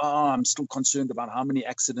he's saying, I'm still concerned about how many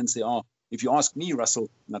accidents there are. If you ask me, Russell,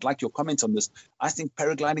 and I'd like your comment on this, I think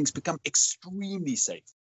paragliding's become extremely safe.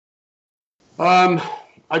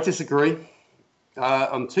 I disagree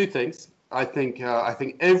on two things. I think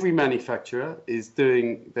every manufacturer is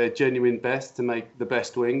doing their genuine best to make the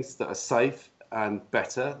best wings that are safe and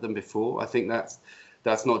better than before. I think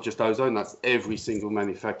that's not just Ozone, that's every single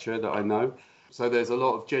manufacturer that I know. So there's a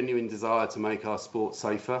lot of genuine desire to make our sport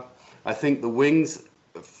safer. I think the wings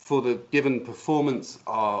for the given performance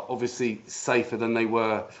are obviously safer than they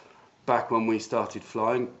were back when we started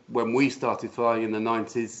flying. When we started flying in the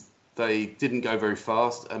 90s, they didn't go very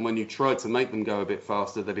fast, and when you tried to make them go a bit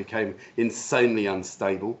faster, they became insanely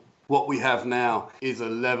unstable. What we have now is a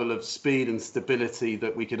level of speed and stability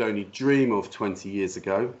that we could only dream of 20 years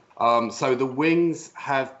ago. So the wings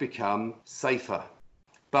have become safer,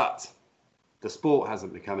 but the sport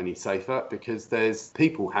hasn't become any safer because there's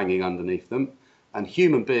people hanging underneath them, and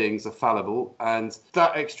human beings are fallible, and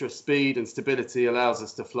that extra speed and stability allows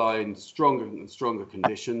us to fly in stronger and stronger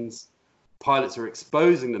conditions. Pilots are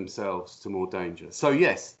exposing themselves to more danger. So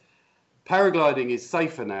yes, paragliding is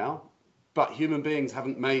safer now, but human beings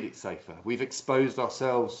haven't made it safer. We've exposed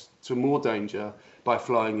ourselves to more danger by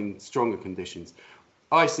flying in stronger conditions.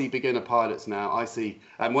 I see beginner pilots now,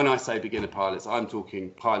 and when I say beginner pilots, I'm talking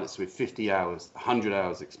pilots with 50 hours, 100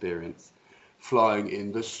 hours experience, flying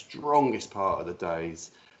in the strongest part of the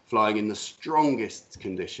days, flying in the strongest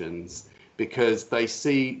conditions, because they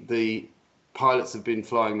see the pilots have been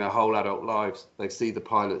flying their whole adult lives. They see the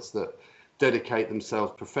pilots that dedicate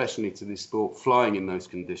themselves professionally to this sport flying in those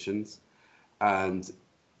conditions, and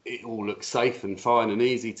it all looks safe and fine and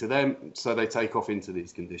easy to them, so they take off into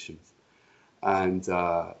these conditions. And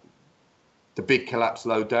the big collapse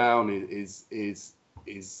low down is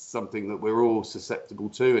something that we're all susceptible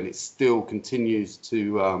to, and it still continues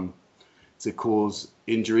to cause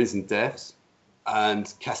injuries and deaths.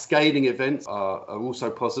 And cascading events are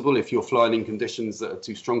also possible if you're flying in conditions that are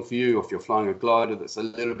too strong for you, or if you're flying a glider that's a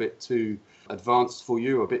little bit too advanced for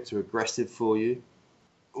you or a bit too aggressive for you.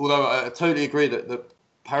 Although I totally agree that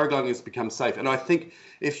paragliding has become safe. And I think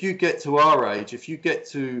if you get to our age, if you get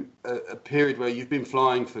to a period where you've been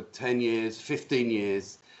flying for 10 years, 15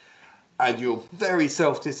 years, and you're very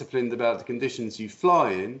self-disciplined about the conditions you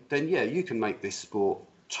fly in, then yeah, you can make this sport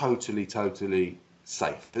totally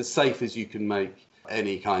safe as you can make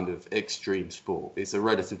any kind of extreme sport. It's a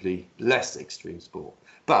relatively less extreme sport.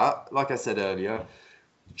 But like I said earlier,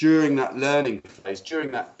 during that learning phase, during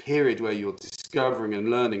that period where you're discovering and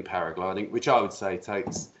learning paragliding, which I would say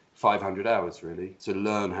takes 500 hours really to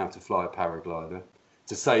learn how to fly a paraglider,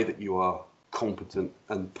 to say that you are competent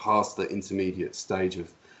and past the intermediate stage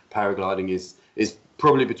of paragliding is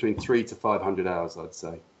probably between 300 to 500 hours, I'd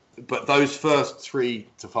say. But those first 300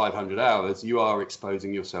 to 500 hours, you are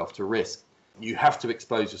exposing yourself to risk. You have to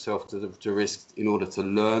expose yourself to risk in order to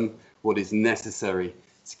learn what is necessary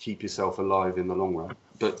to keep yourself alive in the long run.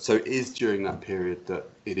 But so it is during that period that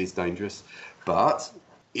it is dangerous. But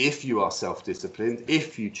if you are self-disciplined,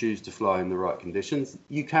 if you choose to fly in the right conditions,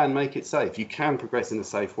 you can make it safe. You can progress in a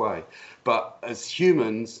safe way. But as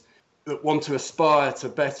humans that want to aspire to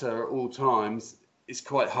better at all times, it's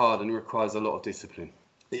quite hard and requires a lot of discipline.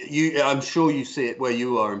 I'm sure you see it where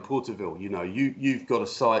you are in Porterville. You know, you've got a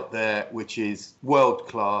site there which is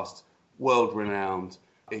world-class, world-renowned.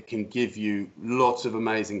 It can give you lots of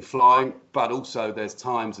amazing flying, but also there's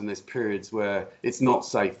times and there's periods where it's not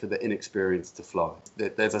safe for the inexperienced to fly.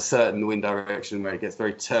 There's a certain wind direction where it gets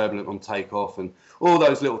very turbulent on takeoff and all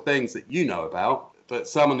those little things that you know about. But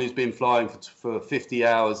someone who's been flying for 50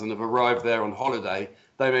 hours and have arrived there on holiday,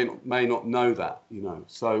 they may not know that, you know.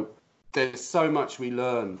 So there's so much we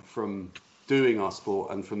learn from doing our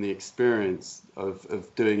sport and from the experience of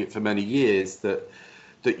doing it for many years that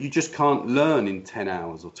you just can't learn in 10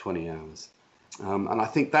 hours or 20 hours. And I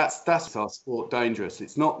think that's our sport dangerous.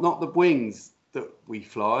 It's not the wings that we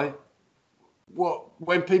fly.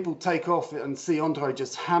 When people take off and see Andre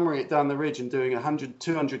just hammering it down the ridge and doing 100,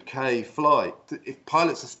 200K flight, if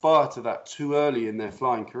pilots aspire to that too early in their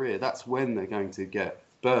flying career, that's when they're going to get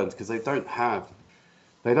burned, because they don't have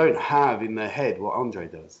in their head what Andre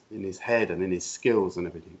does, in his head and in his skills and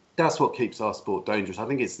everything. That's what keeps our sport dangerous. I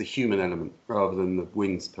think it's the human element rather than the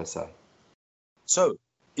wings per se. So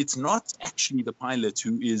it's not actually the pilot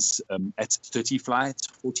who is at 30 flights,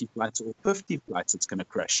 40 flights, or 50 flights that's going to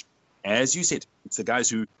crash. As you said, it's the guys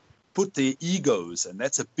who put their egos, and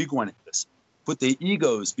that's a big one in this. put their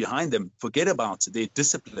egos behind them, forget about their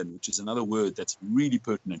discipline, which is another word that's really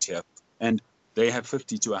pertinent here, and they have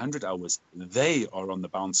 50 to 100 hours. They are on the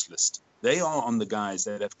bounce list. They are on the guys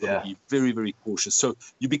that have got to be very, very cautious. So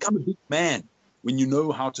you become a big man when you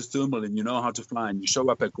know how to thermal and you know how to fly, and you show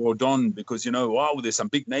up at Gordon because you know, wow, there's some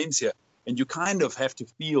big names here. And you kind of have to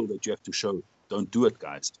feel that you have to show, don't do it,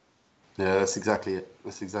 guys. Yeah, that's exactly it.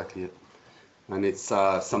 That's exactly it. And it's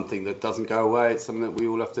something that doesn't go away. It's something that we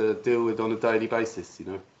all have to deal with on a daily basis, you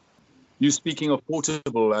know. You speaking of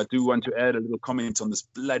Portable, I do want to add a little comment on this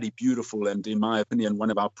bloody beautiful and, in my opinion,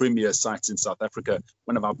 one of our premier sites in South Africa,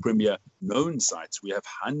 one of our premier known sites. We have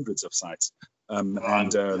hundreds of sites. I'm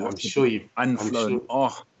sure you've unflown.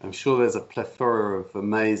 I'm sure there's a plethora of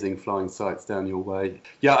amazing flying sites down your way.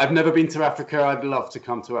 Yeah, I've never been to Africa. I'd love to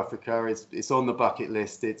come to Africa. It's on the bucket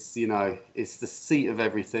list. It's, you know, it's the seat of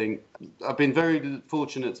everything. I've been very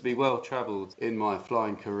fortunate to be well travelled in my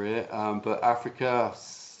flying career, but Africa,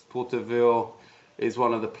 Porterville is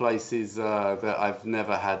one of the places that I've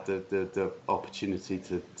never had the opportunity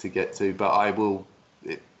to get to, but I will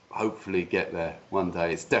hopefully get there one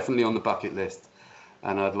day. It's definitely on the bucket list,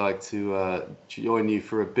 and I'd like to join you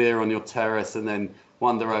for a beer on your terrace and then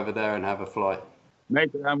wander over there and have a flight.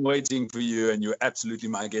 Mate, I'm waiting for you, and you're absolutely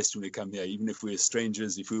my guest when you come here, even if we're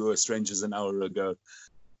strangers, if we were strangers an hour ago.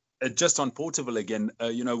 Just on Porterville again,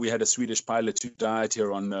 you know, we had a Swedish pilot who died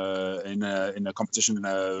here on in a competition.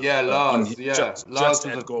 Lars. Just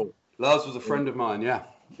at goal. Lars was a friend of mine. Yeah,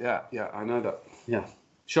 I know that. Yeah,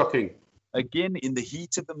 shocking. Again, in the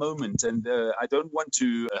heat of the moment, and I don't want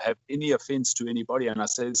to have any offense to anybody, and I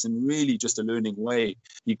say this in really just a learning way.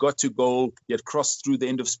 He got to goal, he had crossed through the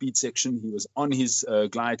end of speed section, he was on his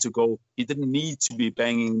glide to goal. He didn't need to be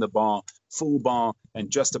banging the bar, full bar, and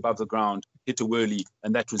just above the ground, hit a whirly,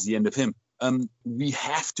 and that was the end of him. We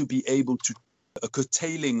have to be able to, a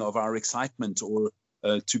curtailing of our excitement, or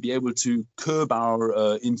to be able to curb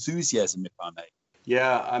our enthusiasm, if I may.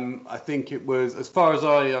 Yeah, I think it was, as far as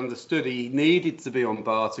I understood, he needed to be on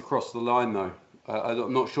bar to cross the line, though.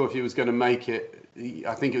 I'm not sure if he was going to make it.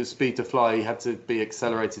 I think it was speed to fly. He had to be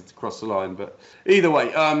accelerated to cross the line. But either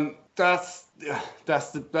way, that's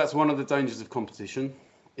one of the dangers of competition.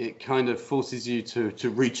 It kind of forces you to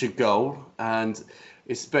reach a goal, and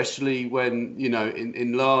especially when, you know,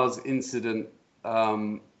 in Lars' incident,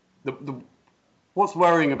 what's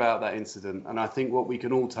worrying about that incident, and I think what we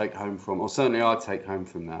can all take home from, or certainly I take home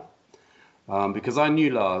from that, because I knew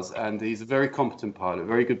Lars, and he's a very competent pilot,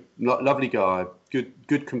 very good, lovely guy,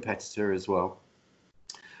 good competitor as well.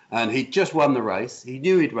 And he'd just won the race. He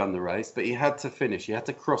knew he'd run the race, but he had to finish. He had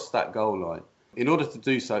to cross that goal line. In order to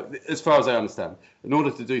do so, as far as I understand, in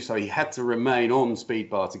order to do so, he had to remain on speed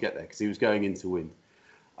bar to get there because he was going into wind.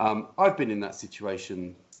 I've been in that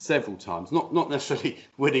situation several times, not necessarily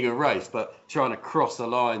winning a race, but trying to cross a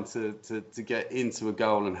line to get into a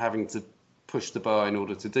goal and having to push the bar in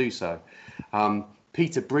order to do so.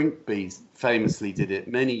 Peter Brinkby famously did it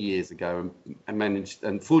many years ago and managed,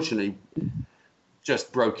 unfortunately,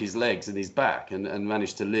 just broke his legs and his back and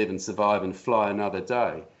managed to live and survive and fly another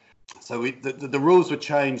day. So the rules were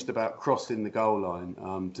changed about crossing the goal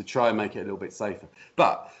line to try and make it a little bit safer.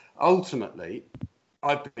 But ultimately,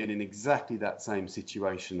 I've been in exactly that same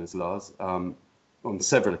situation as Lars on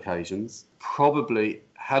several occasions. Probably,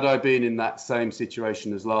 had I been in that same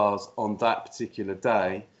situation as Lars on that particular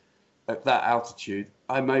day, at that altitude,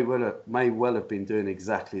 I may well have been doing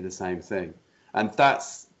exactly the same thing. And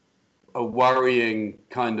that's a worrying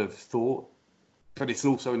kind of thought, but it's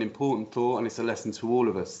also an important thought, and it's a lesson to all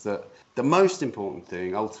of us that the most important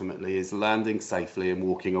thing ultimately is landing safely and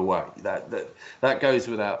walking away. That goes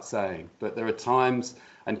without saying. But there are times,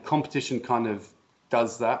 and competition kind of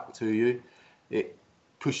does that to you. It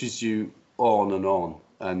pushes you on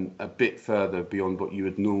and a bit further beyond what you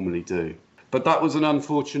would normally do. But that was an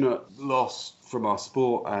unfortunate loss from our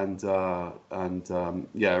sport, and a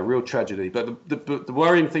real tragedy. But the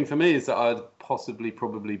worrying thing for me is that I'd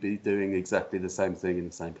probably be doing exactly the same thing in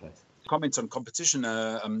the same place. Comments on competition.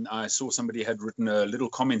 I saw somebody had written a little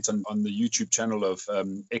comment on the YouTube channel of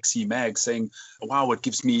XE Mag saying, "Wow, it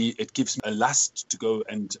gives me a lust to go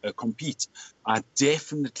and compete." I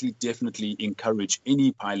definitely encourage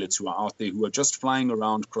any pilots who are out there who are just flying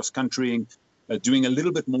around cross-countrying, doing a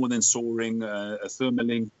little bit more than soaring,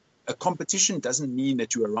 thermaling. A competition doesn't mean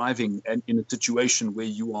that you're arriving in a situation where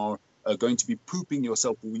you are going to be pooping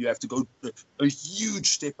yourself, or you have to go a huge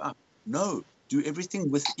step up. No, do everything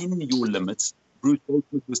within your limits. Bruce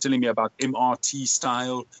Goldsmith was telling me about MRT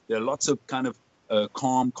style. There are lots of kind of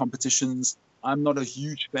calm competitions. I'm not a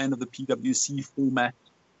huge fan of the PWC format.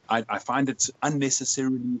 I find it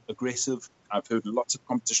unnecessarily aggressive. I've heard lots of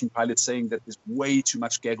competition pilots saying that there's way too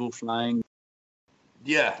much gaggle flying.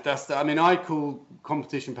 Yeah, I call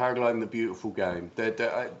competition paragliding the beautiful game.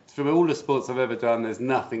 From all the sports I've ever done, there's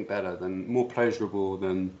nothing better more pleasurable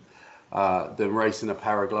than racing a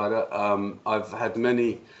paraglider. I've had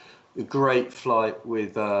many great flight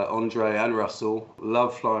with Andre and Russell.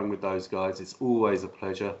 Love flying with those guys. It's always a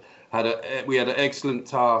pleasure. We had an excellent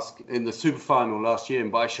task in the super final last year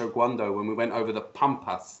in Baixo Guando when we went over the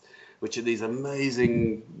Pampas, which are these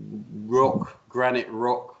amazing granite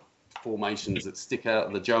rock formations that stick out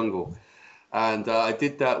of the jungle. And I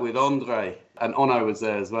did that with Andre, and Ono was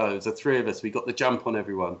there as well. It was the three of us. We got the jump on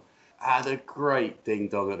everyone. Had a great ding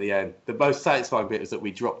dong at the end. The most satisfying bit was that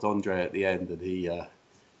we dropped Andre at the end, and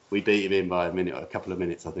we beat him in by a couple of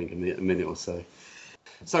minutes, I think, a minute or so.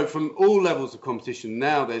 So from all levels of competition,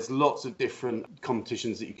 now there's lots of different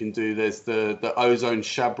competitions that you can do. There's the Ozone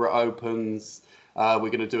Shabra Opens. We're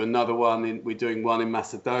going to do another one. We're doing one in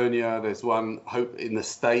Macedonia. There's one in the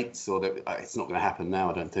States, it's not going to happen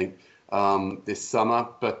now, I don't think, this summer.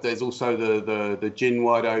 But there's also the Gin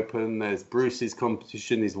Wide Open. There's Bruce's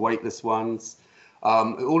competition, these weightless ones.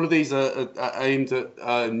 All of these are aimed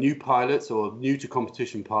at new pilots or new to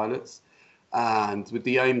competition pilots, and with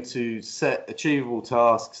the aim to set achievable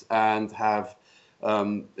tasks and have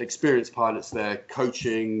experienced pilots there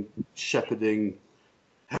coaching, shepherding,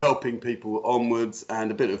 helping people onwards,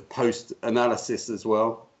 and a bit of post-analysis as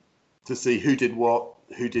well to see who did what,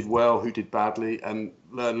 who did well, who did badly, and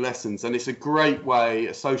learn lessons. And it's a great way,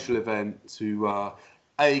 a social event, to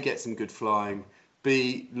A, get some good flying,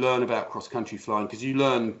 B, learn about cross-country flying, because you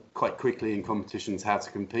learn quite quickly in competitions how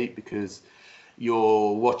to compete because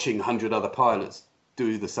you're watching 100 other pilots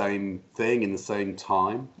do the same thing in the same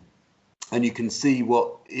time, and you can see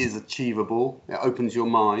what is achievable. It opens your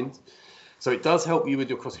mind. So it does help you with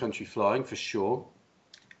your cross-country flying, for sure.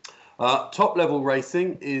 Top-level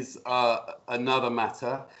racing is another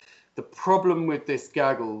matter. The problem with this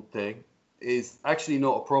gaggle thing is actually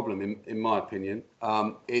not a problem, in my opinion.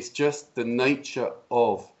 It's just the nature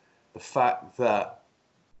of the fact that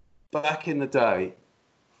back in the day,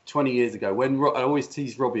 20 years ago, I always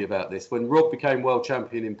tease Robbie about this, when Rob became world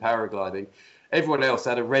champion in paragliding, everyone else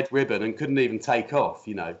had a red ribbon and couldn't even take off.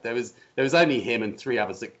 There was only him and three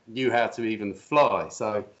others that knew how to even fly.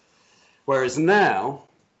 So, whereas now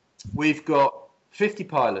we've got 50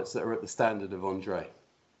 pilots that are at the standard of Andre,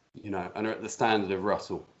 and are at the standard of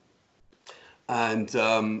Russell. And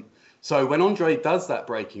so when Andre does that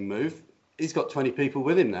braking move, he's got 20 people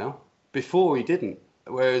with him now. Before he didn't,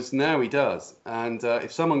 whereas now he does. And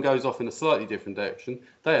if someone goes off in a slightly different direction,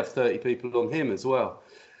 they have 30 people on him as well.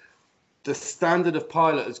 The standard of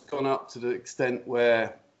pilot has gone up to the extent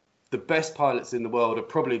where the best pilots in the world are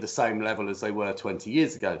probably the same level as they were 20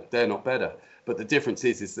 years ago. They're not better. But the difference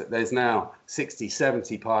is that there's now 60,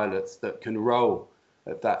 70 pilots that can roll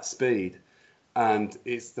at that speed. And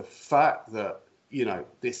it's the fact that,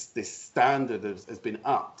 this standard has been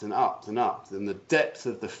upped and upped and upped. And the depth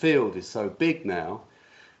of the field is so big now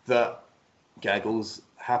that gaggles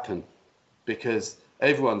happen because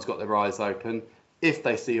everyone's got their eyes open. If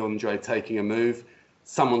they see Andre taking a move,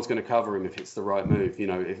 someone's going to cover him if it's the right move.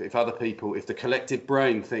 If other people, if the collective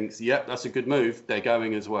brain thinks, yep, that's a good move, they're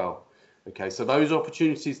going as well. Okay, so those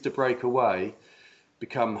opportunities to break away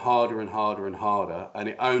become harder and harder and harder, and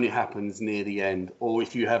it only happens near the end, or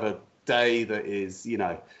if you have a day that is,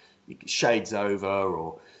 shades over,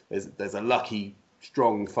 or there's a lucky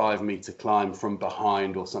strong 5 meter climb from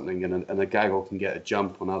behind or something, and a gaggle can get a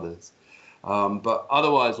jump on others. But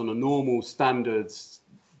otherwise, on a normal standards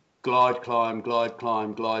glide climb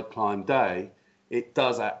day, it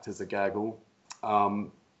does act as a gaggle.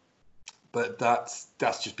 But that's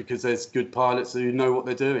just because there's good pilots who know what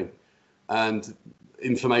they're doing, and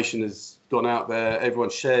information has gone out there. Everyone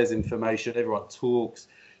shares information. Everyone talks.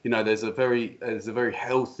 There's a very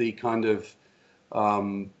healthy kind of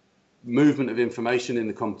movement of information in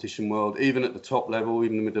the competition world, even at the top level,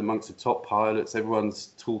 even amongst the top pilots.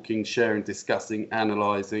 Everyone's talking, sharing, discussing,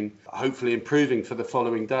 analysing, hopefully improving for the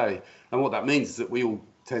following day. And what that means is that we all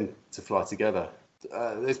tend to fly together.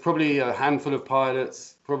 There's probably a handful of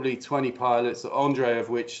pilots, probably 20 pilots, Andre of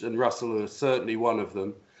which, and Russell are certainly one of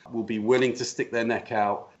them, will be willing to stick their neck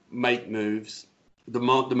out, make moves. The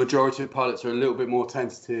majority of pilots are a little bit more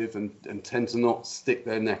tentative and tend to not stick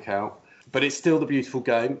their neck out. But it's still the beautiful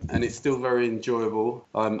game, and it's still very enjoyable.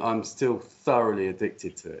 I'm still thoroughly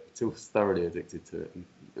addicted to it,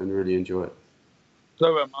 and really enjoy it.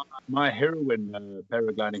 So my heroine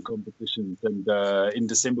paragliding competitions, and in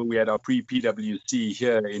December we had our pre-PWC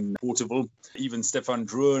here in Portable. Even Stefan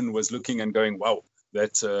Droen was looking and going, wow,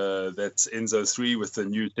 that Enzo 3 with the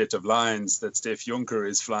new set of lines that Steph Jonker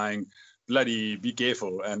is flying. Bloody be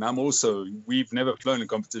careful. And we've never flown a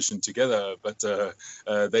competition together, but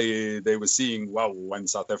they were seeing, wow, one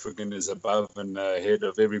South African is above and ahead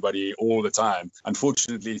of everybody all the time.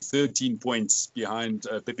 Unfortunately, 13 points behind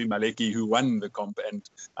Pepe Maleki, who won the comp. And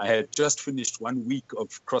I had just finished 1 week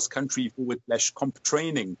of cross-country /comp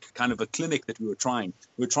training, kind of a clinic that we were trying.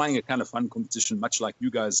 We were trying a kind of fun competition, much like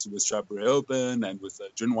you guys with Chabre Open and with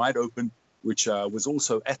June White Open, which was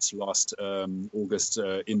also at last August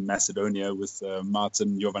in Macedonia with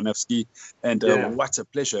Martin Jovanovski. And what a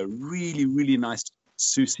pleasure. Really, really nice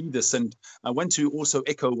to see this. And I want to also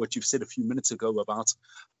echo what you've said a few minutes ago about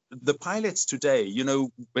the pilots today,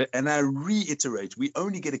 and I reiterate, we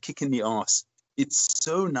only get a kick in the arse. It's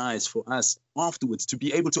so nice for us afterwards to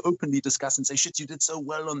be able to openly discuss and say, shit, you did so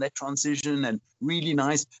well on that transition, and really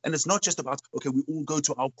nice. And it's not just about, okay, we all go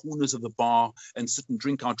to our corners of the bar and sit and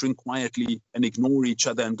drink our drink quietly and ignore each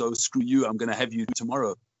other and go, screw you, I'm going to have you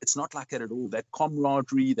tomorrow. It's not like that at all. That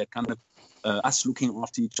camaraderie, that kind of us looking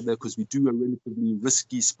after each other, because we do a relatively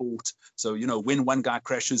risky sport. So, when one guy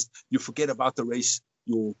crashes, you forget about the race.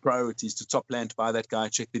 Your priorities to top land by that guy,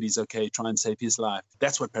 check that he's okay, try and save his life.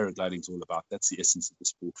 That's what paragliding is all about. That's the essence of the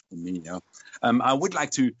sport for me. I would like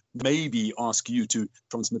to maybe ask you to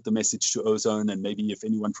transmit the message to Ozone, and maybe if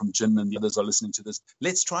anyone from Jin and the others are listening to this,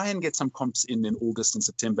 let's try and get some comps in August and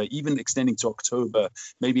September, even extending to October.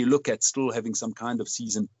 Maybe look at still having some kind of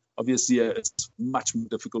season. Obviously, it's much more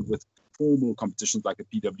difficult with formal competitions like a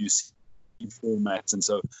PWC formats and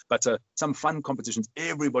so, but some fun competitions.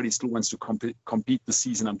 Everybody still wants to compete this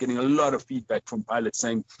season. I'm getting a lot of feedback from pilots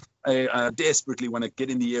saying I desperately want to get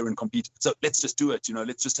in the air and compete. So let's just do it.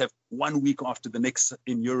 Let's just have 1 week after the next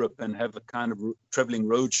in Europe and have a kind of traveling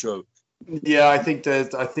road show. Yeah, I think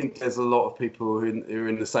there's a lot of people who are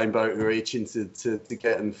in the same boat, who are itching to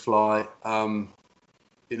get and fly.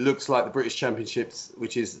 It looks like the British Championships,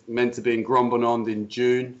 which is meant to be in Grand Bonnand in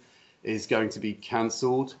June, is going to be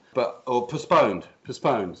cancelled, or postponed.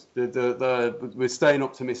 We're staying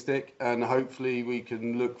optimistic, and hopefully we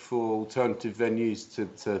can look for alternative venues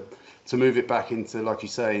to move it back into, like you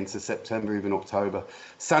say, into September, even October.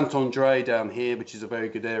 Saint-André down here, which is a very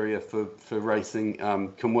good area for racing,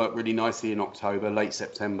 can work really nicely in October, late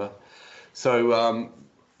September. So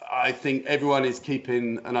I think everyone is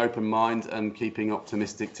keeping an open mind and keeping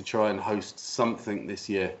optimistic to try and host something this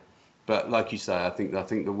year. But like you say, I think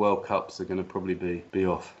the World Cups are going to probably be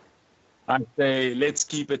off. I say let's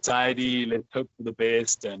keep it tidy, let's hope for the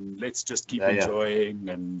best, and let's just keep enjoying.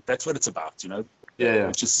 And that's what it's about,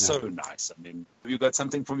 which is so nice. I mean, have you got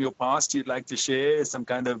something from your past you'd like to share, some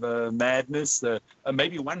kind of madness?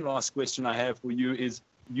 Maybe one last question I have for you is,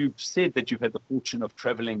 you've said that you've had the fortune of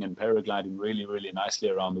traveling and paragliding really, really nicely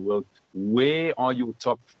around the world. Where are your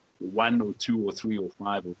top 1 or 2 or 3 or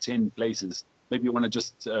 5 or 10 places? Maybe you want to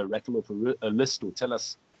just rattle off a list or tell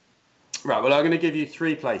us. Right, well, I'm going to give you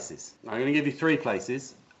 3 places.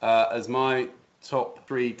 As my top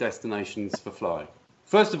 3 destinations for flying.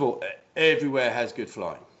 First of all, everywhere has good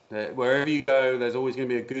flying. Wherever you go, there's always going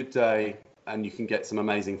to be a good day, and you can get some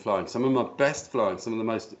amazing flying. Some of my best flying, some of the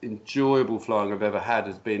most enjoyable flying I've ever had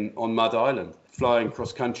has been on Mud Island. Flying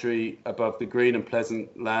cross-country above the green and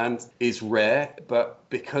pleasant land is rare, but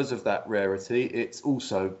because of that rarity, it's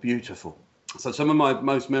also beautiful. So some of my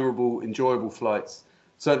most memorable, enjoyable flights,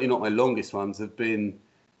 certainly not my longest ones, have been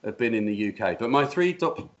in the UK. But my 3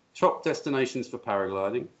 top destinations for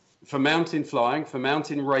paragliding, for mountain flying, for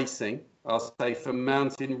mountain racing, I'll say for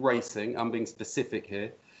mountain racing, I'm being specific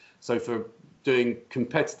here. So for doing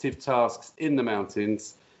competitive tasks in the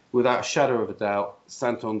mountains, without a shadow of a doubt,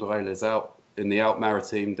 Saint-André-les-Alpes in the Alpes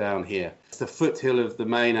Maritimes down here. It's the foothill of the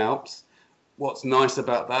main Alps. What's nice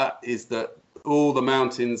about that is that all the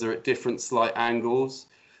mountains are at different slight angles.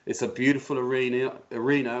 It's a beautiful arena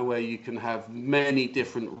where you can have many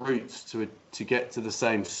different routes to get to the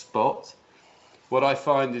same spot. What I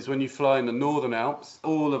find is when you fly in the Northern Alps,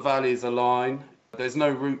 all the valleys align. There's no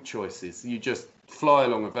route choices. You just fly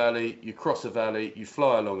along a valley, you cross a valley, you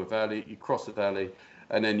fly along a valley, you cross a valley,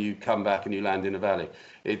 and then you come back and you land in a valley.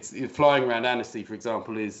 It's flying around Annecy, for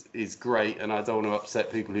example, is great, and I don't want to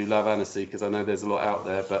upset people who love Annecy because I know there's a lot out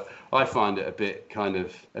there, but I find it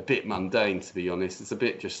a bit mundane, to be honest. It's a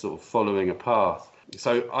bit just sort of following a path.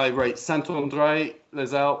 So I rate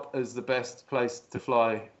Saint-André-les-Alpes as the best place to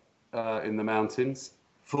fly in the mountains.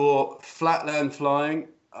 For flatland flying,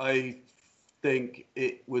 I think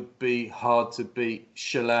it would be hard to beat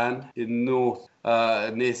Chelan in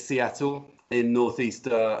near Seattle in Northeast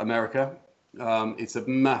America. It's a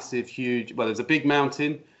massive, there's a big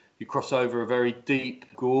mountain. You cross over a very deep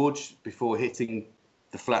gorge before hitting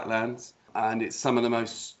the flatlands. And it's some of the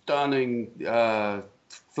most stunning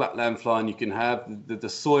flatland flying you can have. The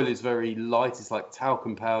soil is very light. It's like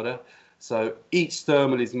talcum powder. So each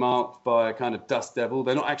thermal is marked by a kind of dust devil.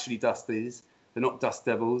 They're not actually dusties. They're not dust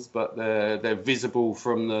devils, but they're visible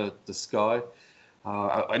from the sky.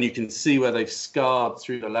 And you can see where they've scarred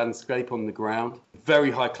through the landscape on the ground.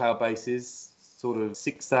 Very high cloud bases, sort of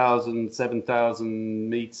 6,000, 7,000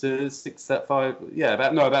 meters,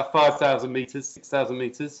 about 5,000 meters, 6,000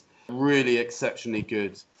 meters. Really exceptionally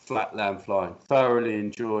good flatland flying. Thoroughly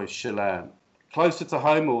enjoy Chelan. Closer to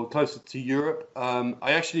home or closer to Europe,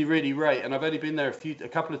 I actually really rate, and I've only been there a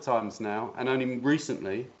couple of times now, and only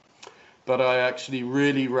recently, but I actually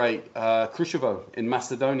really rate Kruševo in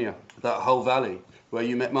Macedonia, that whole valley where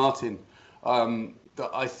you met Martin.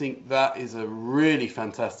 I think that is a really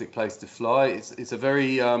fantastic place to fly. It's a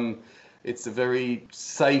very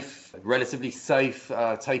safe, relatively safe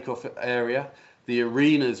takeoff area. The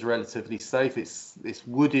arena is relatively safe. It's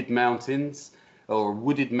wooded mountains or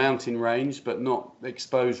wooded mountain range, but not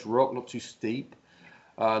exposed rock, not too steep,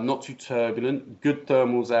 not too turbulent. Good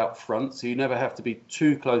thermals out front, so you never have to be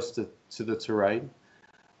too close to the terrain.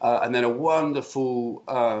 And then a wonderful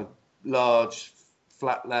large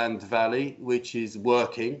flatland valley, which is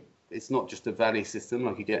working. It's not just a valley system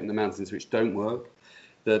like you get in the mountains, which don't work.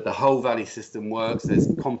 The whole valley system works. There's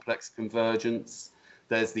complex convergence.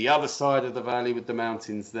 There's the other side of the valley with the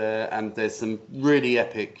mountains there, and there's some really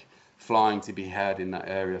epic flying to be had in that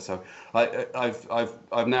area. So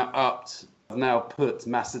I've now put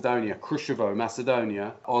Macedonia, Kruševo,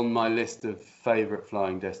 Macedonia, on my list of favorite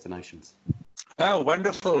flying destinations. Oh,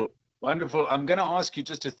 wonderful. Wonderful. I'm going to ask you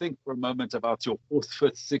just to think for a moment about your 4th,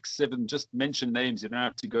 5th, 6th, 7th, just mention names. You don't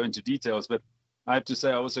have to go into details, but I have to say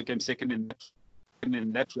I also came second in that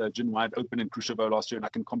Gin Wide Open in Kruševo last year, and I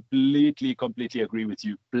can completely agree with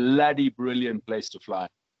you. Bloody brilliant place to fly.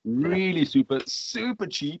 Really super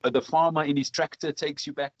cheap. The farmer in his tractor takes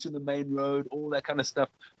you back to the main road, all that kind of stuff.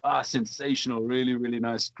 Sensational. Really, really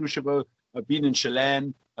nice. Kruševo. I've been in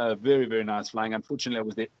Chelan. Very, very nice flying. Unfortunately, I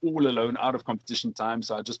was there all alone, out of competition time,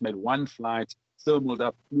 so I just made one flight, thermaled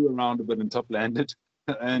up, flew around a bit, and top landed.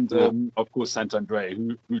 And of course, Sant Andrei.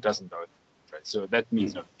 Who doesn't know it? So that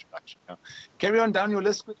means no introduction. Now, carry on down your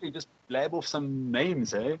list quickly. Just blab off some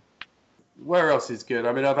names, eh? Where else is good?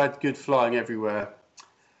 I mean, I've had good flying everywhere.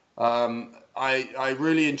 I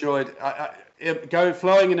really enjoyed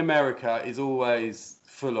flying in America is always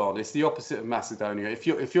full on. It's the opposite of Macedonia.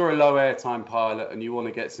 If you're a low airtime pilot and you want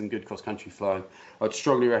to get some good cross country flying, I'd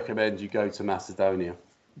strongly recommend you go to Macedonia.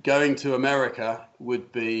 Going to America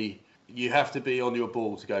would be, you have to be on your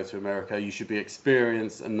ball to go to America. You should be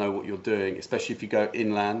experienced and know what you're doing, especially if you go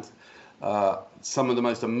inland. Some of the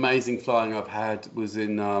most amazing flying I've had was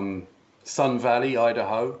in Sun Valley,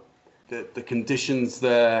 Idaho. The conditions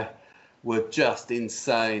there were just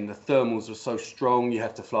insane. The thermals were so strong. You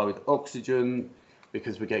have to fly with oxygen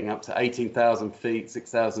because we're getting up to 18,000 feet,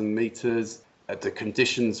 6,000 meters. The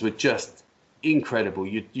conditions were just incredible.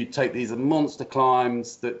 You take these monster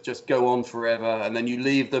climbs that just go on forever, and then you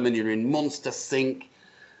leave them and you're in monster sync,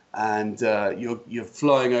 and you're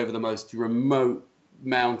flying over the most remote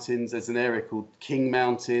mountains. There's an area called King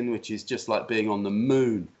Mountain, which is just like being on the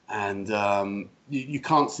moon. And you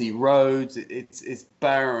can't see roads. It's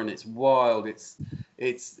barren. It's wild.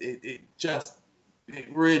 It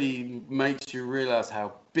really makes you realize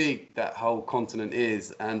how big that whole continent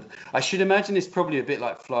is. And I should imagine it's probably a bit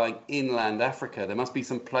like flying inland Africa. There must be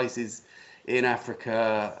some places in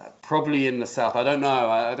Africa, probably in the south. I don't know.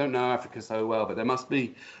 I don't know Africa so well, but there must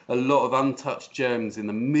be a lot of untouched gems in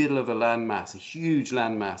the middle of a landmass, a huge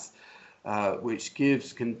landmass. Which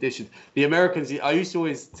gives conditions. The Americans, I used to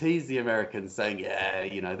always tease the Americans saying,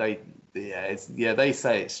 they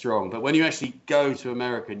say it's strong. But when you actually go to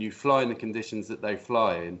America and you fly in the conditions that they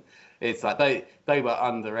fly in, it's like they were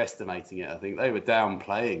underestimating it. I think they were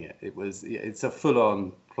downplaying it. It's a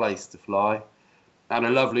full-on place to fly, and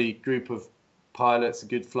a lovely group of pilots, a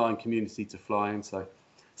good flying community to fly in. So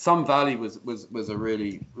Sun Valley was a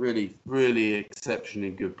really, really, really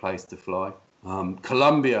exceptionally good place to fly.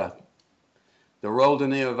 Colombia. The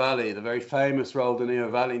Roldanillo Valley, the very famous Roldanillo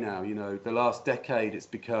Valley now, the last decade it's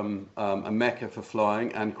become a mecca for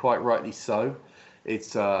flying, and quite rightly so.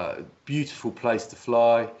 It's a beautiful place to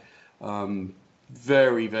fly,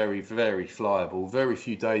 very, very, very flyable, very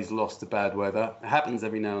few days lost to bad weather. It happens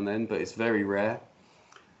every now and then, but it's very rare,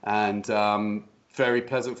 and very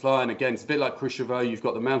pleasant flying. Again, it's a bit like Kruševo. You've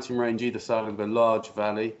got the mountain range either side of a large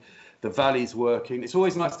valley. The valley's working. It's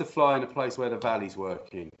always nice to fly in a place where the valley's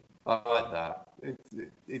working. I like that.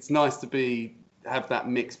 It's nice to have that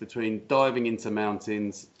mix between diving into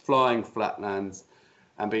mountains, flying flatlands,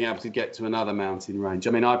 and being able to get to another mountain range.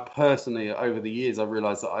 I mean, I personally, over the years, I've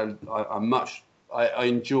realised that I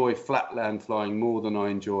enjoy flatland flying more than I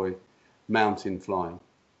enjoy mountain flying,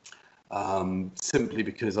 simply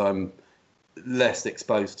because I'm less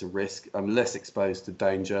exposed to risk, I'm less exposed to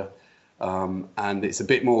danger, and it's a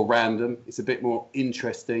bit more random, it's a bit more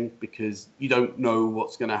interesting because you don't know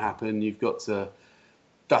what's going to happen. You've got to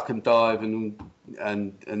duck and dive and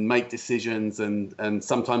make decisions, and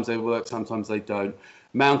sometimes they work, sometimes they don't.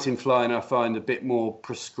 Mountain flying, I find, a bit more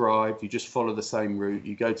prescribed. You just follow the same route.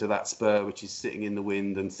 You go to that spur, which is sitting in the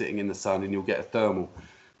wind and sitting in the sun, and you'll get a thermal.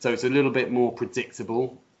 So it's a little bit more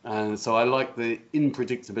predictable. And so I like the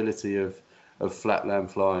unpredictability of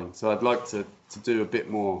flatland flying. So I'd like to do a bit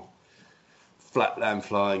more flatland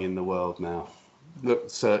flying in the world now.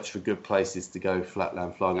 Search for good places to go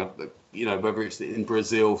flatland flying. You know, whether it's in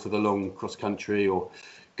Brazil for the long cross country, or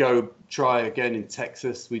go try again in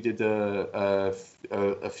Texas. We did a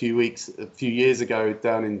few years ago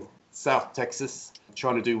down in South Texas,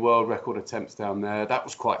 trying to do world record attempts down there. That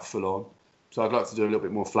was quite full on. So I'd like to do a little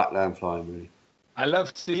bit more flatland flying, really. I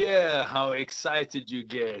love to hear how excited you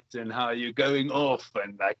get and how you're going off,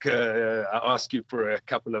 and like I ask you for a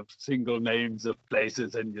couple of single names of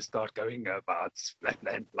places and you start going about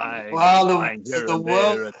flatland flying. Well, the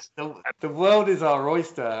world is our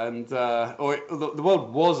oyster, and the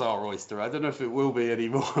world was our oyster. I don't know if it will be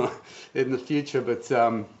anymore in the future, but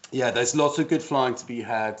yeah, there's lots of good flying to be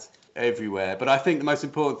had everywhere. But I think the most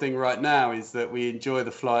important thing right now is that we enjoy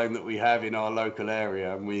the flying that we have in our local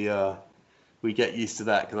area, and we get used to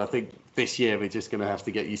that, because I think this year we're just going to have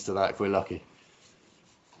to get used to that if we're lucky.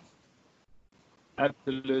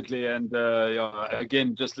 Absolutely. And yeah,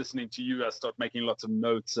 again, just listening to you, I start making lots of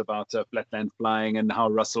notes about flatland flying and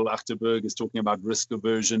how Russell Achterberg is talking about risk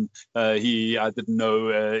aversion. I didn't know,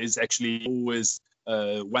 is actually always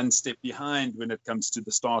one step behind when it comes to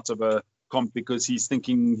the start of a comp, because he's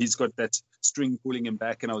thinking he's got that string pulling him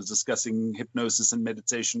back. And I was discussing hypnosis and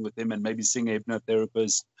meditation with him, and maybe seeing a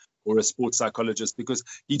hypnotherapist or a sports psychologist, because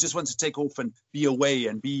he just wants to take off and be away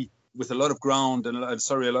and be with a lot of ground and a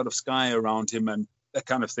lot of sky around him and that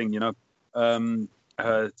kind of thing, you know.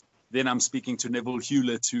 Then I'm speaking to Neville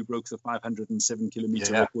Hewlett, who broke the 507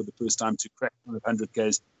 kilometer record the first time to crack 500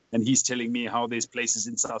 Ks. And he's telling me how there's places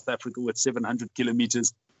in South Africa with 700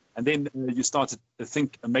 kilometers. And then you started to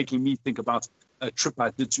making me think about a trip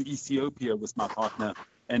I did to Ethiopia with my partner.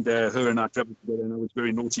 And her and I traveled together, and I was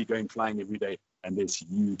very naughty going flying every day. And there's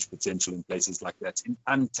huge potential in places like that, in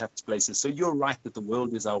untapped places. So you're right that the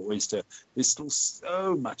world is our oyster. There's still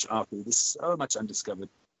so much out there. There's so much undiscovered.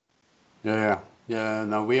 Yeah.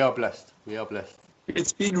 No, we are blessed.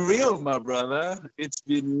 It's been real, my brother. It's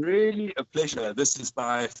been really a pleasure. This is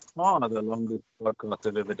by far the longest podcast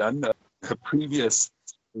I've ever done. The previous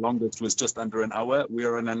longest was just under an hour.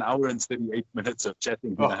 We're on an hour and 38 minutes of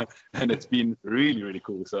chatting now, and it's been really, really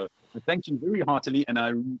cool. So thank you very heartily. And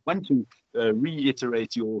I want to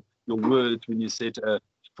reiterate your words when you said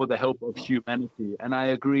for the help of humanity. And I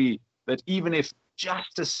agree that even if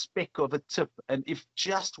just a speck of a tip, and if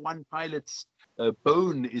just one pilot's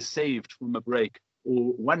bone is saved from a break,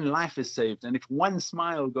 or one life is saved, and if one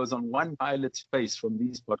smile goes on one pilot's face from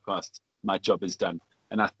these podcasts, my job is done.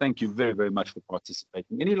 And I thank you very, very much for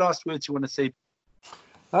participating. Any last words you want to say?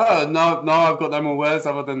 No, I've got no more words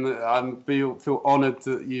other than that I feel honoured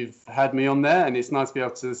that you've had me on there, and it's nice to be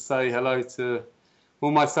able to say hello to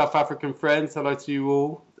all my South African friends. Hello to you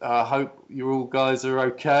all. I hope you all guys are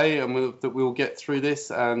okay, and that we'll get through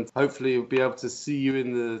this, and hopefully we'll be able to see you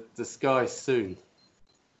in the sky soon.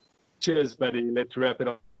 Cheers, buddy. Let's wrap it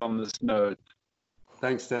up on this note.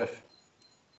 Thanks, Steph.